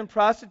collectors and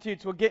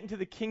prostitutes will get into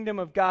the kingdom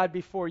of God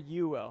before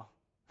you will."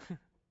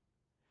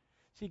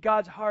 See,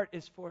 God's heart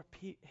is for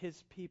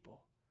his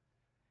people.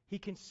 He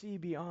can see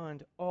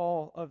beyond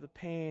all of the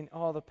pain,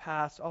 all the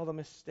past, all the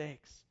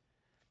mistakes.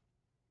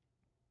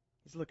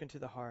 He's looking to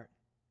the heart.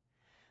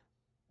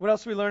 What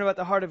else do we learn about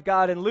the heart of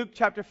God? In Luke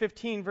chapter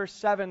 15, verse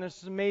 7,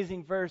 there's this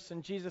amazing verse,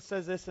 and Jesus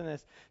says this in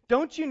this.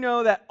 "Don't you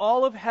know that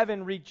all of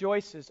heaven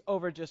rejoices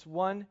over just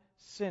one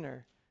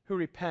sinner who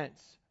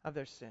repents of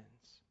their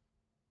sins?"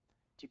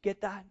 Do you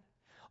get that?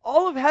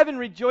 All of heaven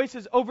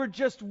rejoices over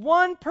just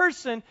one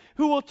person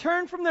who will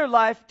turn from their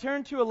life,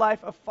 turn to a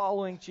life of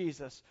following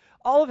Jesus.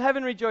 All of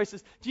heaven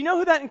rejoices. Do you know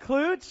who that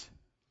includes?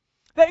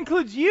 That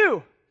includes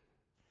you.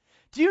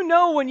 Do you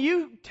know when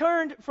you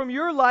turned from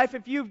your life,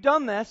 if you've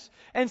done this,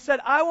 and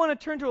said, "I want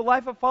to turn to a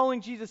life of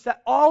following Jesus,"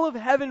 that all of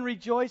heaven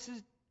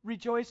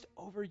rejoiced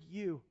over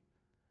you,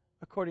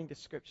 according to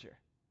Scripture?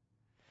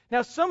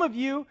 Now, some of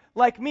you,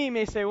 like me,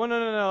 may say, well,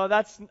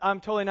 no,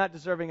 I'm totally not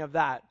deserving of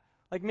that.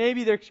 Like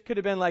maybe there could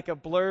have been like a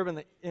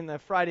blurb in the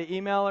Friday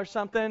email or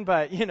something,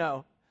 but,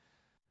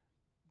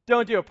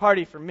 don't do a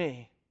party for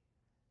me.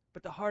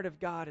 But the heart of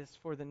God is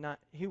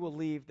He will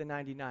leave the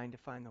 99 to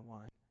find the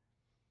one.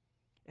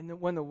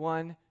 And when the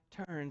one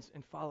turns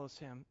and follows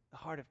Him, the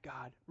heart of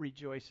God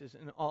rejoices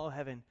and all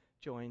heaven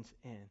joins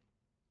in.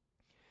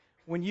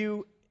 When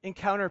you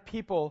encounter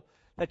people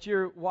that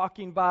you're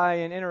walking by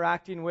and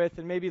interacting with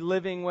and maybe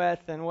living with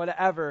and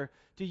whatever,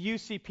 do you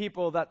see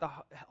people that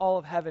all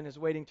of heaven is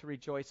waiting to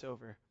rejoice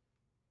over?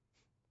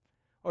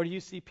 Or do you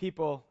see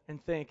people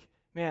and think,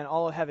 man,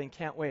 all of heaven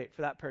can't wait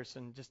for that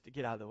person just to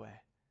get out of the way?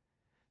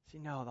 See,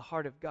 no, the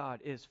heart of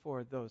God is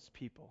for those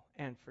people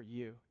and for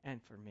you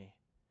and for me.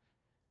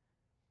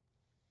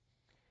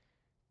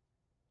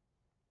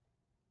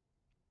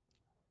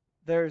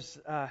 There's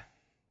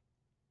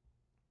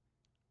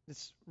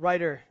this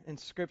writer in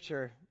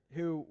Scripture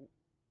who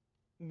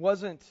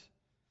wasn't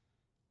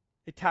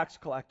a tax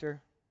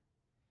collector,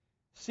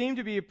 seemed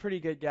to be a pretty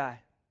good guy,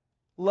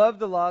 loved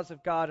the laws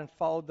of God and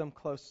followed them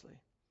closely.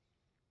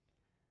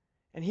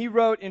 And he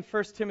wrote in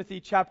 1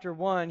 Timothy chapter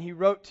 1, he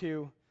wrote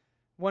to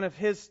one of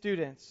his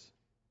students.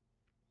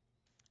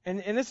 And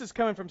this is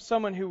coming from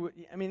someone who,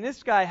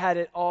 this guy had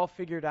it all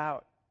figured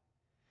out.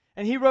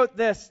 And he wrote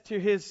this to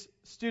his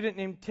student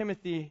named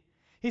Timothy.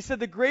 He said,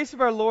 "The grace of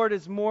our Lord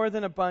is more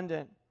than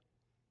abundant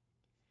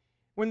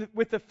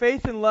with the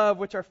faith and love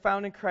which are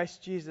found in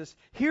Christ Jesus.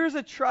 Here's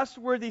a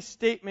trustworthy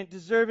statement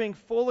deserving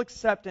full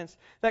acceptance,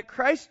 that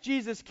Christ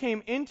Jesus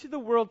came into the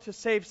world to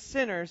save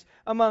sinners,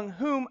 among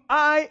whom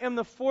I am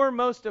the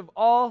foremost of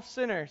all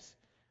sinners.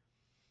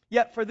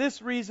 Yet for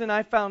this reason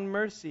I found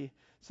mercy,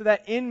 so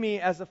that in me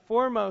as the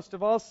foremost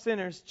of all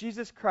sinners,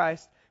 Jesus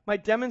Christ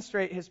might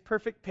demonstrate His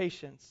perfect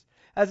patience,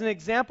 as an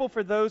example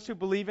for those who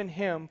believe in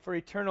Him for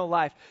eternal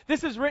life."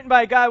 This is written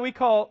by a guy we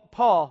call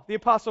Paul, the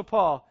Apostle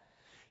Paul.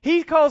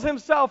 He calls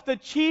himself the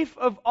chief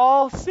of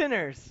all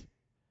sinners.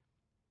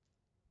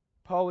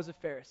 Paul was a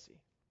Pharisee.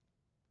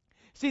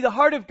 See, the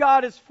heart of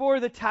God is for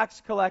the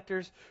tax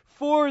collectors,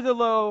 for the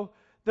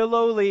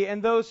lowly,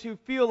 and those who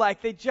feel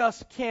like they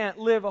just can't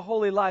live a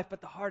holy life.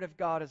 But the heart of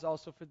God is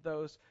also for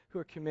those who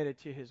are committed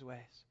to His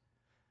ways.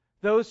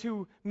 Those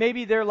who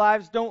maybe their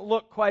lives don't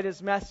look quite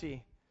as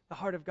messy. The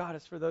heart of God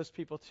is for those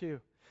people too.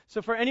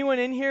 So for anyone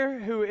in here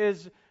who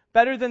is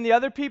better than the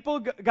other people,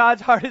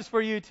 God's heart is for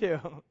you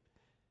too.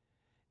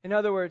 In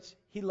other words,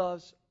 He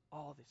loves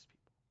all these people.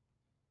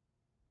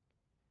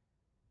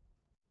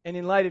 And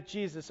in light of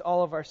Jesus,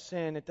 all of our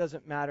sin, it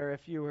doesn't matter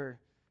if you were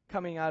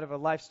coming out of a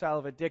lifestyle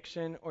of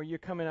addiction or you're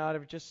coming out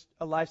of just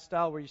a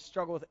lifestyle where you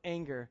struggle with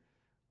anger,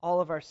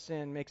 all of our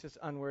sin makes us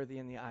unworthy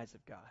in the eyes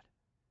of God.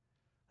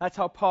 That's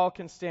how Paul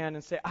can stand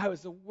and say, I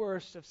was the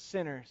worst of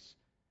sinners.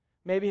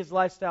 Maybe his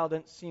lifestyle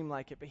didn't seem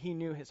like it, but he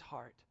knew his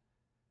heart.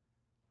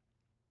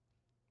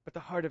 But the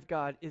heart of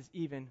God is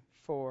even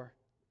for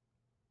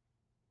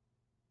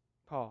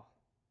Paul.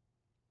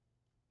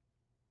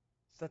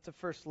 So that's the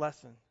first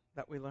lesson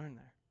that we learn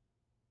there.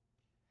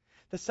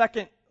 The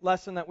second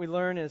lesson that we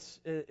learn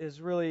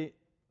is really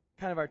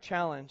kind of our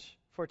challenge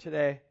for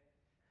today.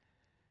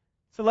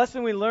 So the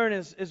lesson we learn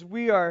is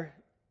we are,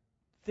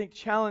 I think,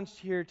 challenged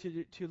here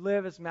to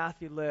live as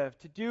Matthew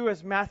lived, to do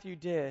as Matthew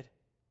did.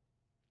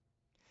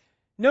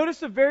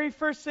 Notice the very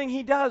first thing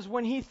he does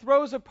when he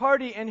throws a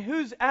party, and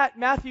who's at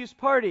Matthew's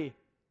party?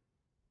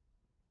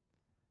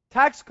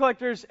 Tax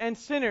collectors and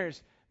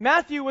sinners.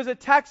 Matthew was a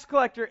tax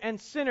collector and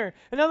sinner.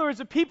 In other words,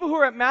 the people who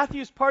were at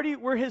Matthew's party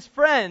were his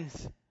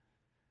friends.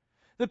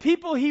 The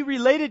people he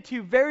related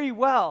to very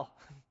well.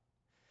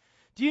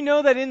 Do you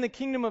know that in the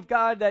kingdom of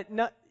God that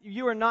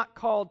you are not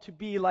called to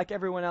be like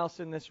everyone else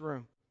in this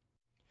room?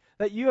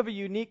 That you have a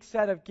unique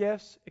set of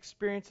gifts,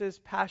 experiences,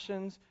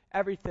 passions,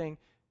 everything.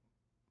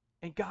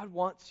 And God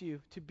wants you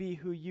to be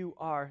who you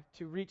are,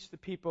 to reach the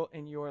people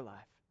in your life.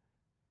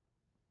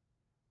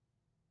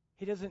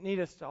 He doesn't need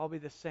us to all be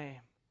the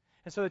same.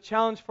 And so the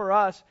challenge for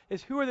us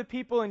is, who are the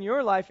people in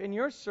your life, in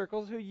your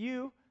circles, who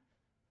you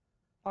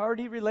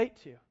already relate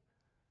to?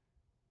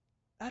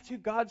 That's who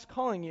God's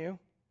calling you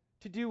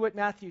to do what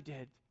Matthew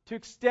did, to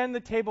extend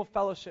the table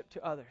fellowship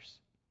to others.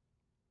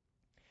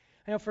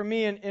 I know for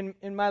me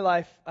in my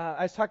life,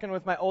 I was talking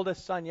with my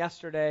oldest son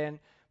yesterday, and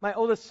my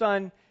oldest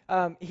son,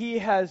 he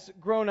has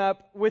grown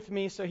up with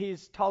me, so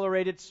he's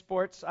tolerated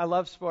sports. I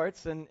love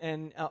sports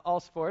and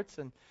all sports,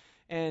 and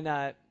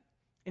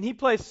he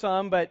plays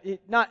some, but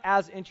not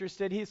as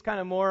interested. He's kind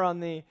of more on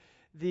the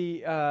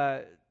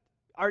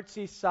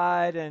artsy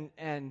side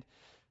and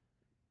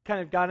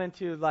kind of got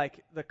into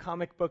like the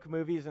comic book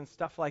movies and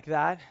stuff like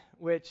that,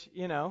 which,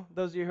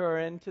 those of you who are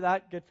into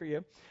that, good for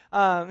you.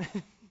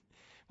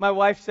 My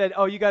wife said,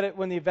 you got it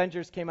when the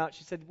Avengers came out.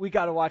 She said, we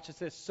got to watch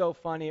this. It's so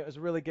funny. It was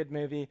a really good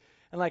movie.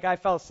 And I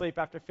fell asleep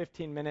after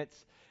 15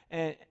 minutes.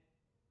 And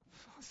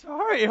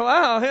sorry,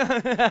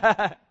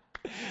 wow.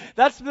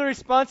 That's the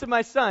response of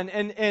my son.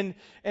 And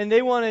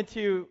they wanted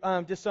to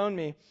disown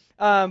me.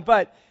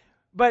 But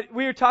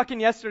we were talking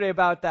yesterday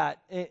about that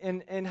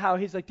and how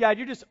he's like, Dad,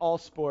 you're just all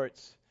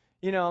sports.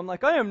 I'm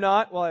like, I am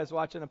not, while I was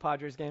watching the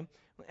Padres game.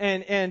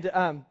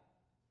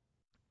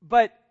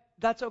 But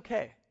that's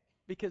okay,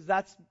 because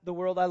that's the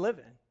world I live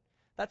in.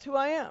 That's who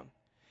I am.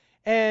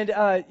 And,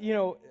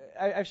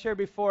 I've shared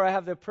before, I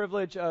have the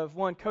privilege of,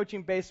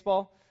 coaching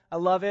baseball. I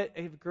love it.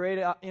 I have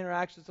great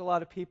interactions with a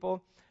lot of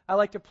people. I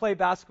like to play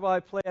basketball. I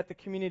play at the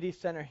community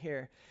center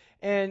here.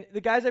 And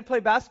the guys I play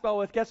basketball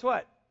with, guess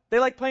what? They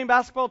like playing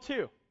basketball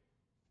too.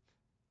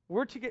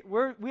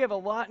 We have a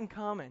lot in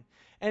common.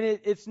 And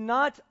it's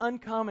not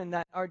uncommon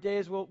that our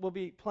days we'll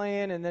be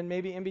playing, and then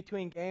maybe in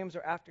between games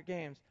or after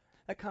games,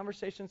 that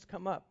conversations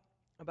come up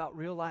about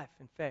real life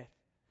and faith.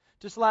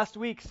 Just last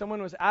week,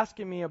 someone was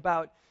asking me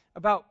about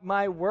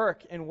my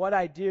work and what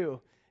I do.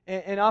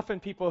 And often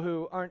people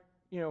who aren't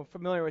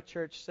familiar with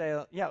church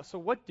say, yeah, so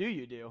what do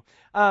you do?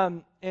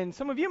 And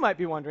some of you might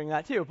be wondering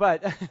that too.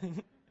 But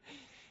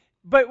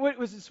but what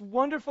was this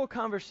wonderful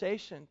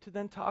conversation to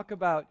then talk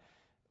about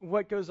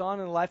what goes on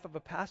in the life of a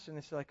pastor.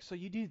 And they say, like, so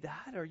you do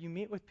that, or you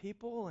meet with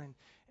people,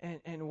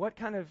 and what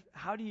kind of,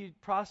 how do you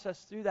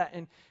process through that?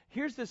 And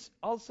here's this,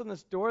 all of a sudden,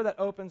 this door that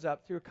opens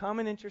up through a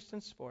common interest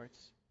in sports.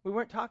 We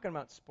weren't talking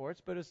about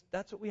sports, but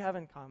that's what we have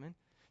in common.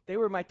 They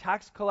were my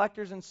tax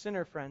collectors and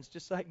sinner friends,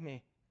 just like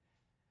me.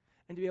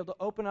 And to be able to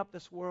open up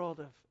this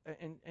world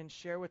and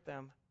share with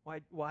them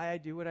why I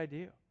do what I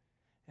do,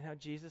 and how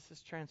Jesus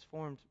has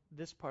transformed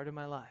this part of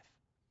my life.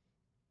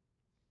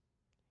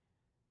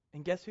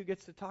 And guess who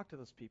gets to talk to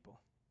those people?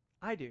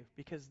 I do,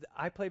 because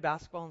I play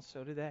basketball and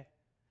so do they.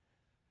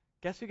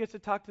 Guess who gets to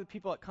talk to the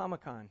people at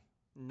Comic-Con?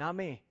 Not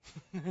me.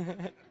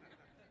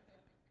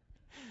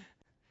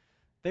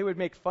 They would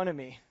make fun of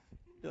me.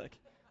 Be like,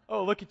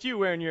 oh, look at you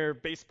wearing your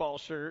baseball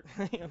shirt.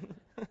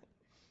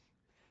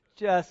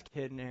 Just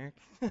kidding, Eric.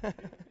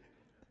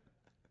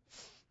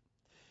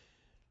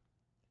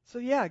 So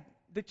yeah,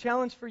 the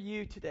challenge for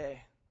you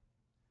today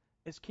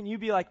is, can you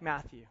be like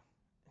Matthew?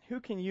 Who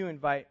can you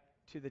invite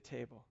to the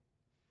table?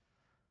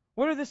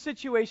 What are the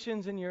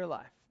situations in your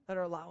life that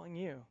are allowing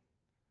you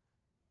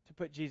to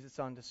put Jesus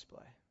on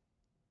display?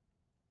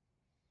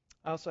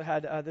 I also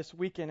had this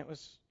weekend, it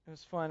was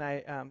fun.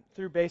 I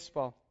through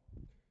baseball,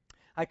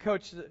 I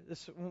coached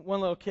this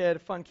one little kid, a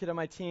fun kid on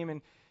my team,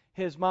 and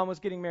his mom was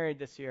getting married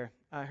this year,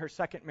 her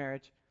second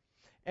marriage.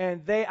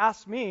 And they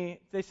asked me,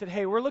 they said,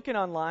 hey, we're looking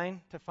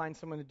online to find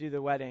someone to do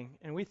the wedding.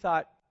 And we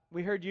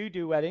heard you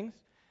do weddings.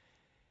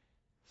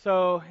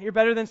 So you're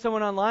better than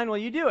someone online, well,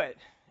 you do it.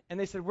 And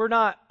they said, we're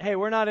not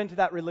into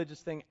that religious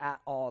thing at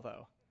all,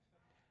 though.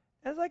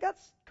 I was like,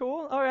 that's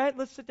cool. All right,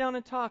 let's sit down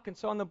and talk. And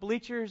so on the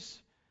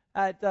bleachers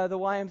at the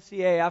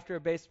YMCA after a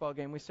baseball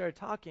game, we started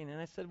talking.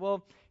 And I said,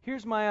 well,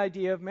 here's my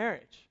idea of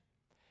marriage.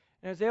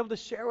 And I was able to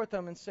share with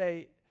them and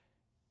say,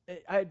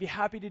 I'd be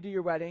happy to do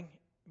your wedding,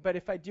 but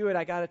if I do it,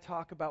 I got to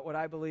talk about what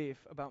I believe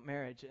about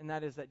marriage, and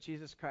that is that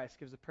Jesus Christ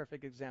gives a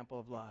perfect example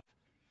of love.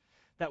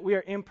 That we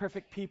are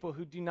imperfect people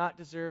who do not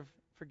deserve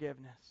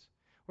forgiveness.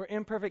 We're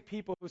imperfect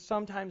people who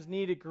sometimes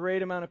need a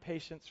great amount of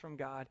patience from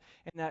God,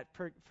 and that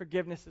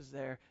forgiveness is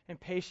there, and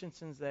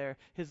patience is there.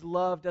 His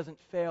love doesn't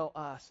fail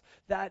us.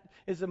 That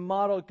is a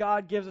model.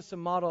 God gives us a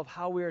model of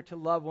how we are to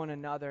love one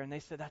another, and they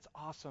said, that's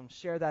awesome.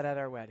 Share that at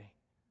our wedding.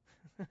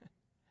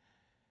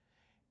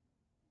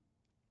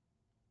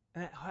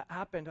 And it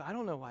happened. I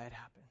don't know why it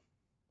happened.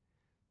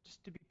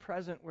 Just to be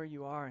present where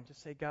you are and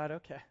just say, God,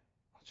 okay,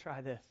 I'll try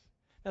this.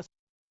 Now,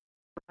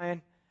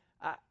 Brian,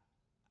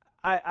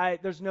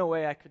 there's no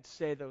way I could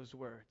say those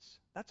words.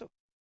 That's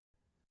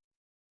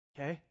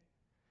okay.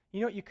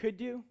 You know what you could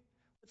do?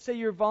 Let's say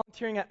you're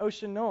volunteering at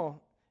Ocean Knoll,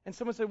 and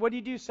someone said, what do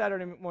you do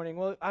Saturday morning?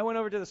 Well, I went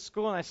over to the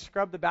school and I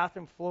scrubbed the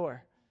bathroom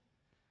floor.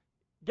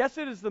 Guess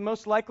it is the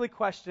most likely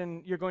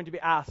question you're going to be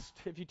asked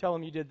if you tell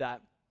them you did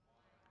that.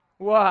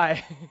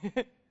 Why?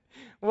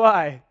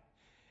 Why?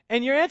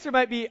 And your answer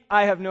might be,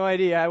 I have no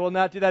idea. I will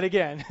not do that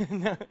again.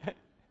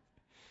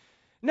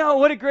 No,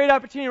 what a great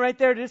opportunity right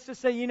there just to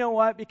say, you know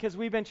what? Because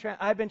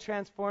I've been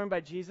transformed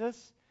by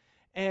Jesus,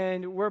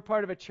 and we're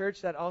part of a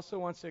church that also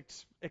wants to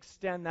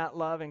extend that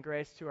love and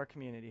grace to our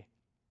community.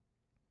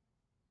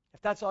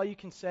 If that's all you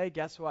can say,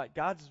 guess what?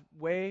 God's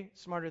way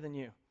smarter than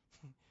you.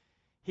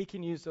 He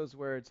can use those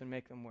words and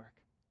make them work.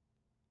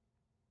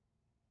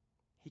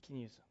 He can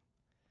use them.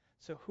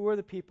 So who are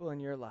the people in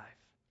your life,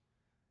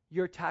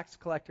 your tax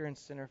collector and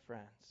sinner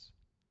friends,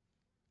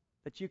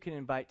 that you can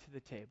invite to the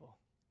table,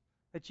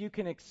 that you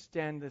can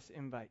extend this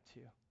invite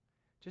to,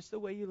 just the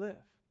way you live?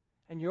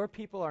 And your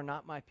people are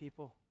not my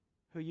people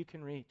who you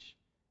can reach.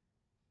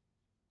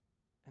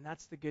 And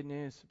that's the good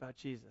news about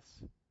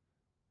Jesus.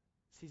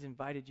 He's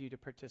invited you to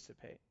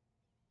participate.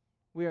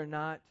 We are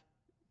not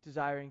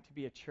desiring to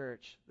be a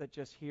church that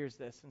just hears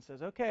this and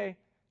says, okay,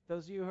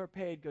 those of you who are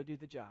paid, go do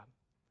the job.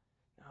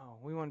 No,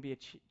 we want to be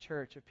a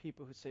church of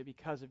people who say,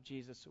 because of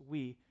Jesus,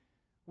 we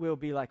will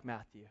be like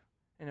Matthew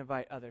and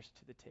invite others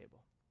to the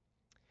table.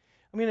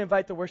 I'm going to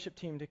invite the worship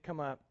team to come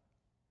up.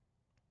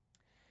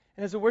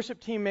 And as the worship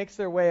team makes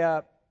their way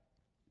up,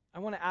 I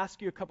want to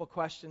ask you a couple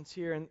questions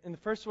here. And the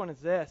first one is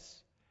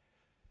this.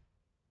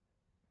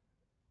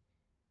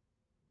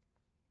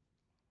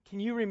 Can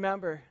you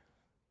remember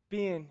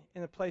being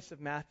in the place of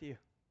Matthew?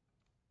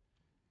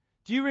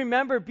 Do you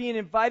remember being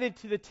invited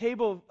to the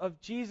table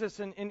of Jesus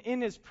and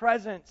in his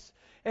presence,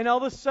 and all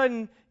of a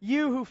sudden,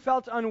 you who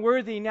felt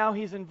unworthy, now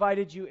he's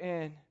invited you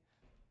in?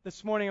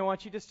 This morning, I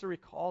want you just to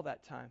recall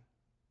that time.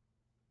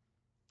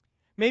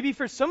 Maybe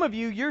for some of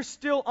you, you're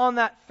still on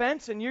that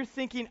fence and you're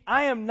thinking,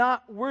 I am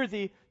not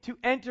worthy to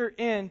enter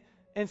in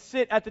and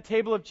sit at the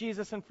table of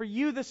Jesus. And for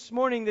you this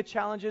morning, the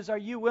challenge is, are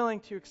you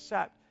willing to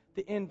accept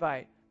the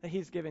invite that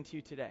he's given to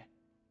you today?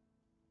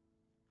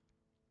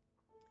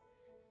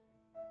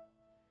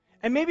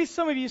 And maybe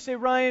some of you say,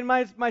 Ryan,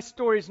 my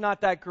story's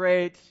not that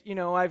great. You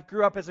know, I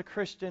grew up as a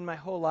Christian my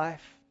whole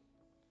life.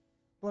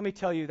 Let me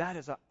tell you, that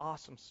is an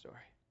awesome story.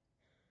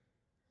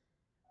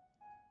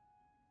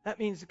 That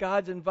means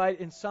God's invited,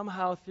 and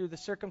somehow through the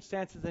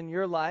circumstances in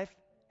your life,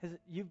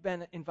 you've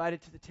been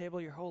invited to the table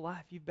your whole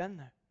life. You've been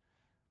there.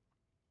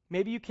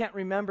 Maybe you can't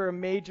remember a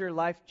major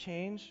life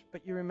change,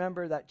 but you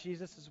remember that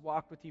Jesus has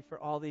walked with you for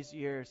all these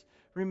years.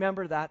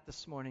 Remember that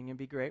this morning and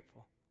be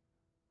grateful.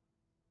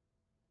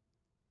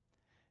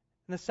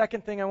 And the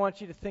second thing I want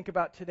you to think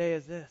about today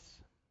is this.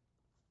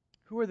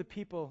 Who are the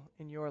people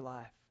in your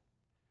life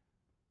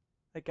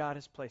that God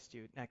has placed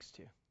you next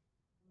to?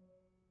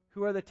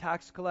 Who are the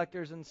tax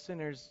collectors and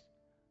sinners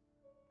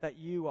that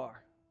you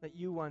are, that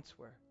you once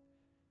were?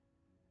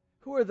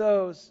 Who are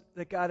those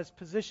that God has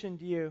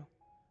positioned you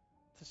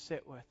to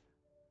sit with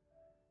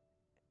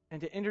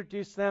and to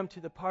introduce them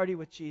to the party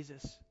with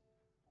Jesus?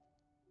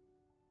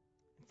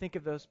 And think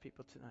of those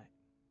people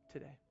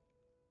today.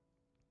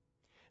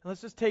 And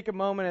let's just take a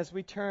moment as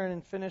we turn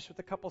and finish with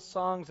a couple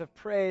songs of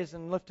praise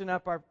and lifting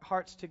up our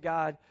hearts to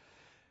God.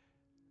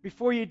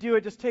 Before you do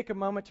it, just take a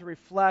moment to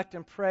reflect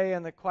and pray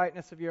in the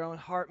quietness of your own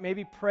heart.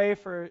 Maybe pray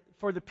for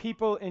the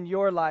people in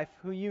your life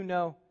who you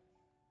know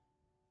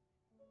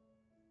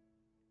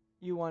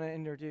you want to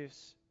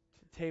introduce to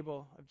the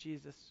table of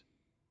Jesus.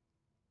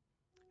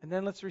 And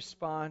then let's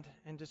respond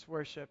and just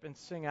worship and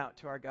sing out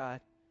to our God,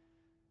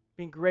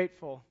 being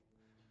grateful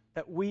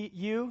that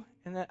you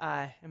and that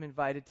I am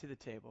invited to the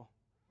table.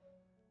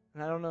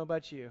 And I don't know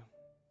about you,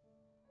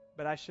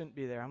 but I shouldn't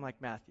be there. I'm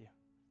like Matthew.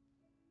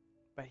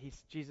 But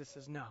Jesus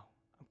says, no,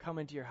 I'm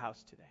coming to your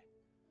house today.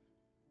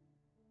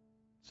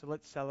 So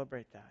let's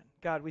celebrate that.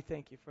 God, we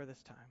thank you for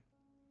this time.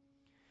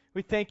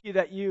 We thank you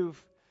that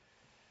you've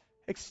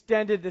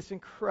extended this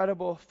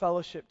incredible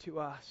fellowship to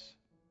us.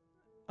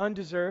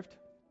 Undeserved,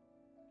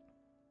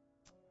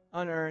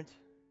 unearned.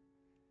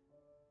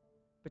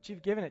 But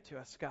you've given it to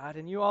us, God.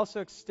 And you also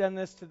extend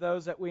this to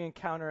those that we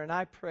encounter. And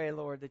I pray,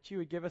 Lord, that you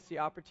would give us the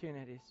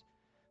opportunities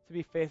to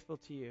be faithful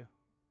to you.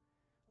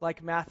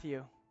 Like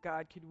Matthew,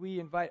 God, could we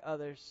invite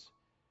others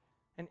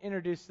and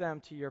introduce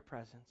them to your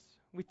presence?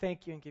 We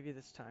thank you and give you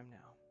this time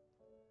now.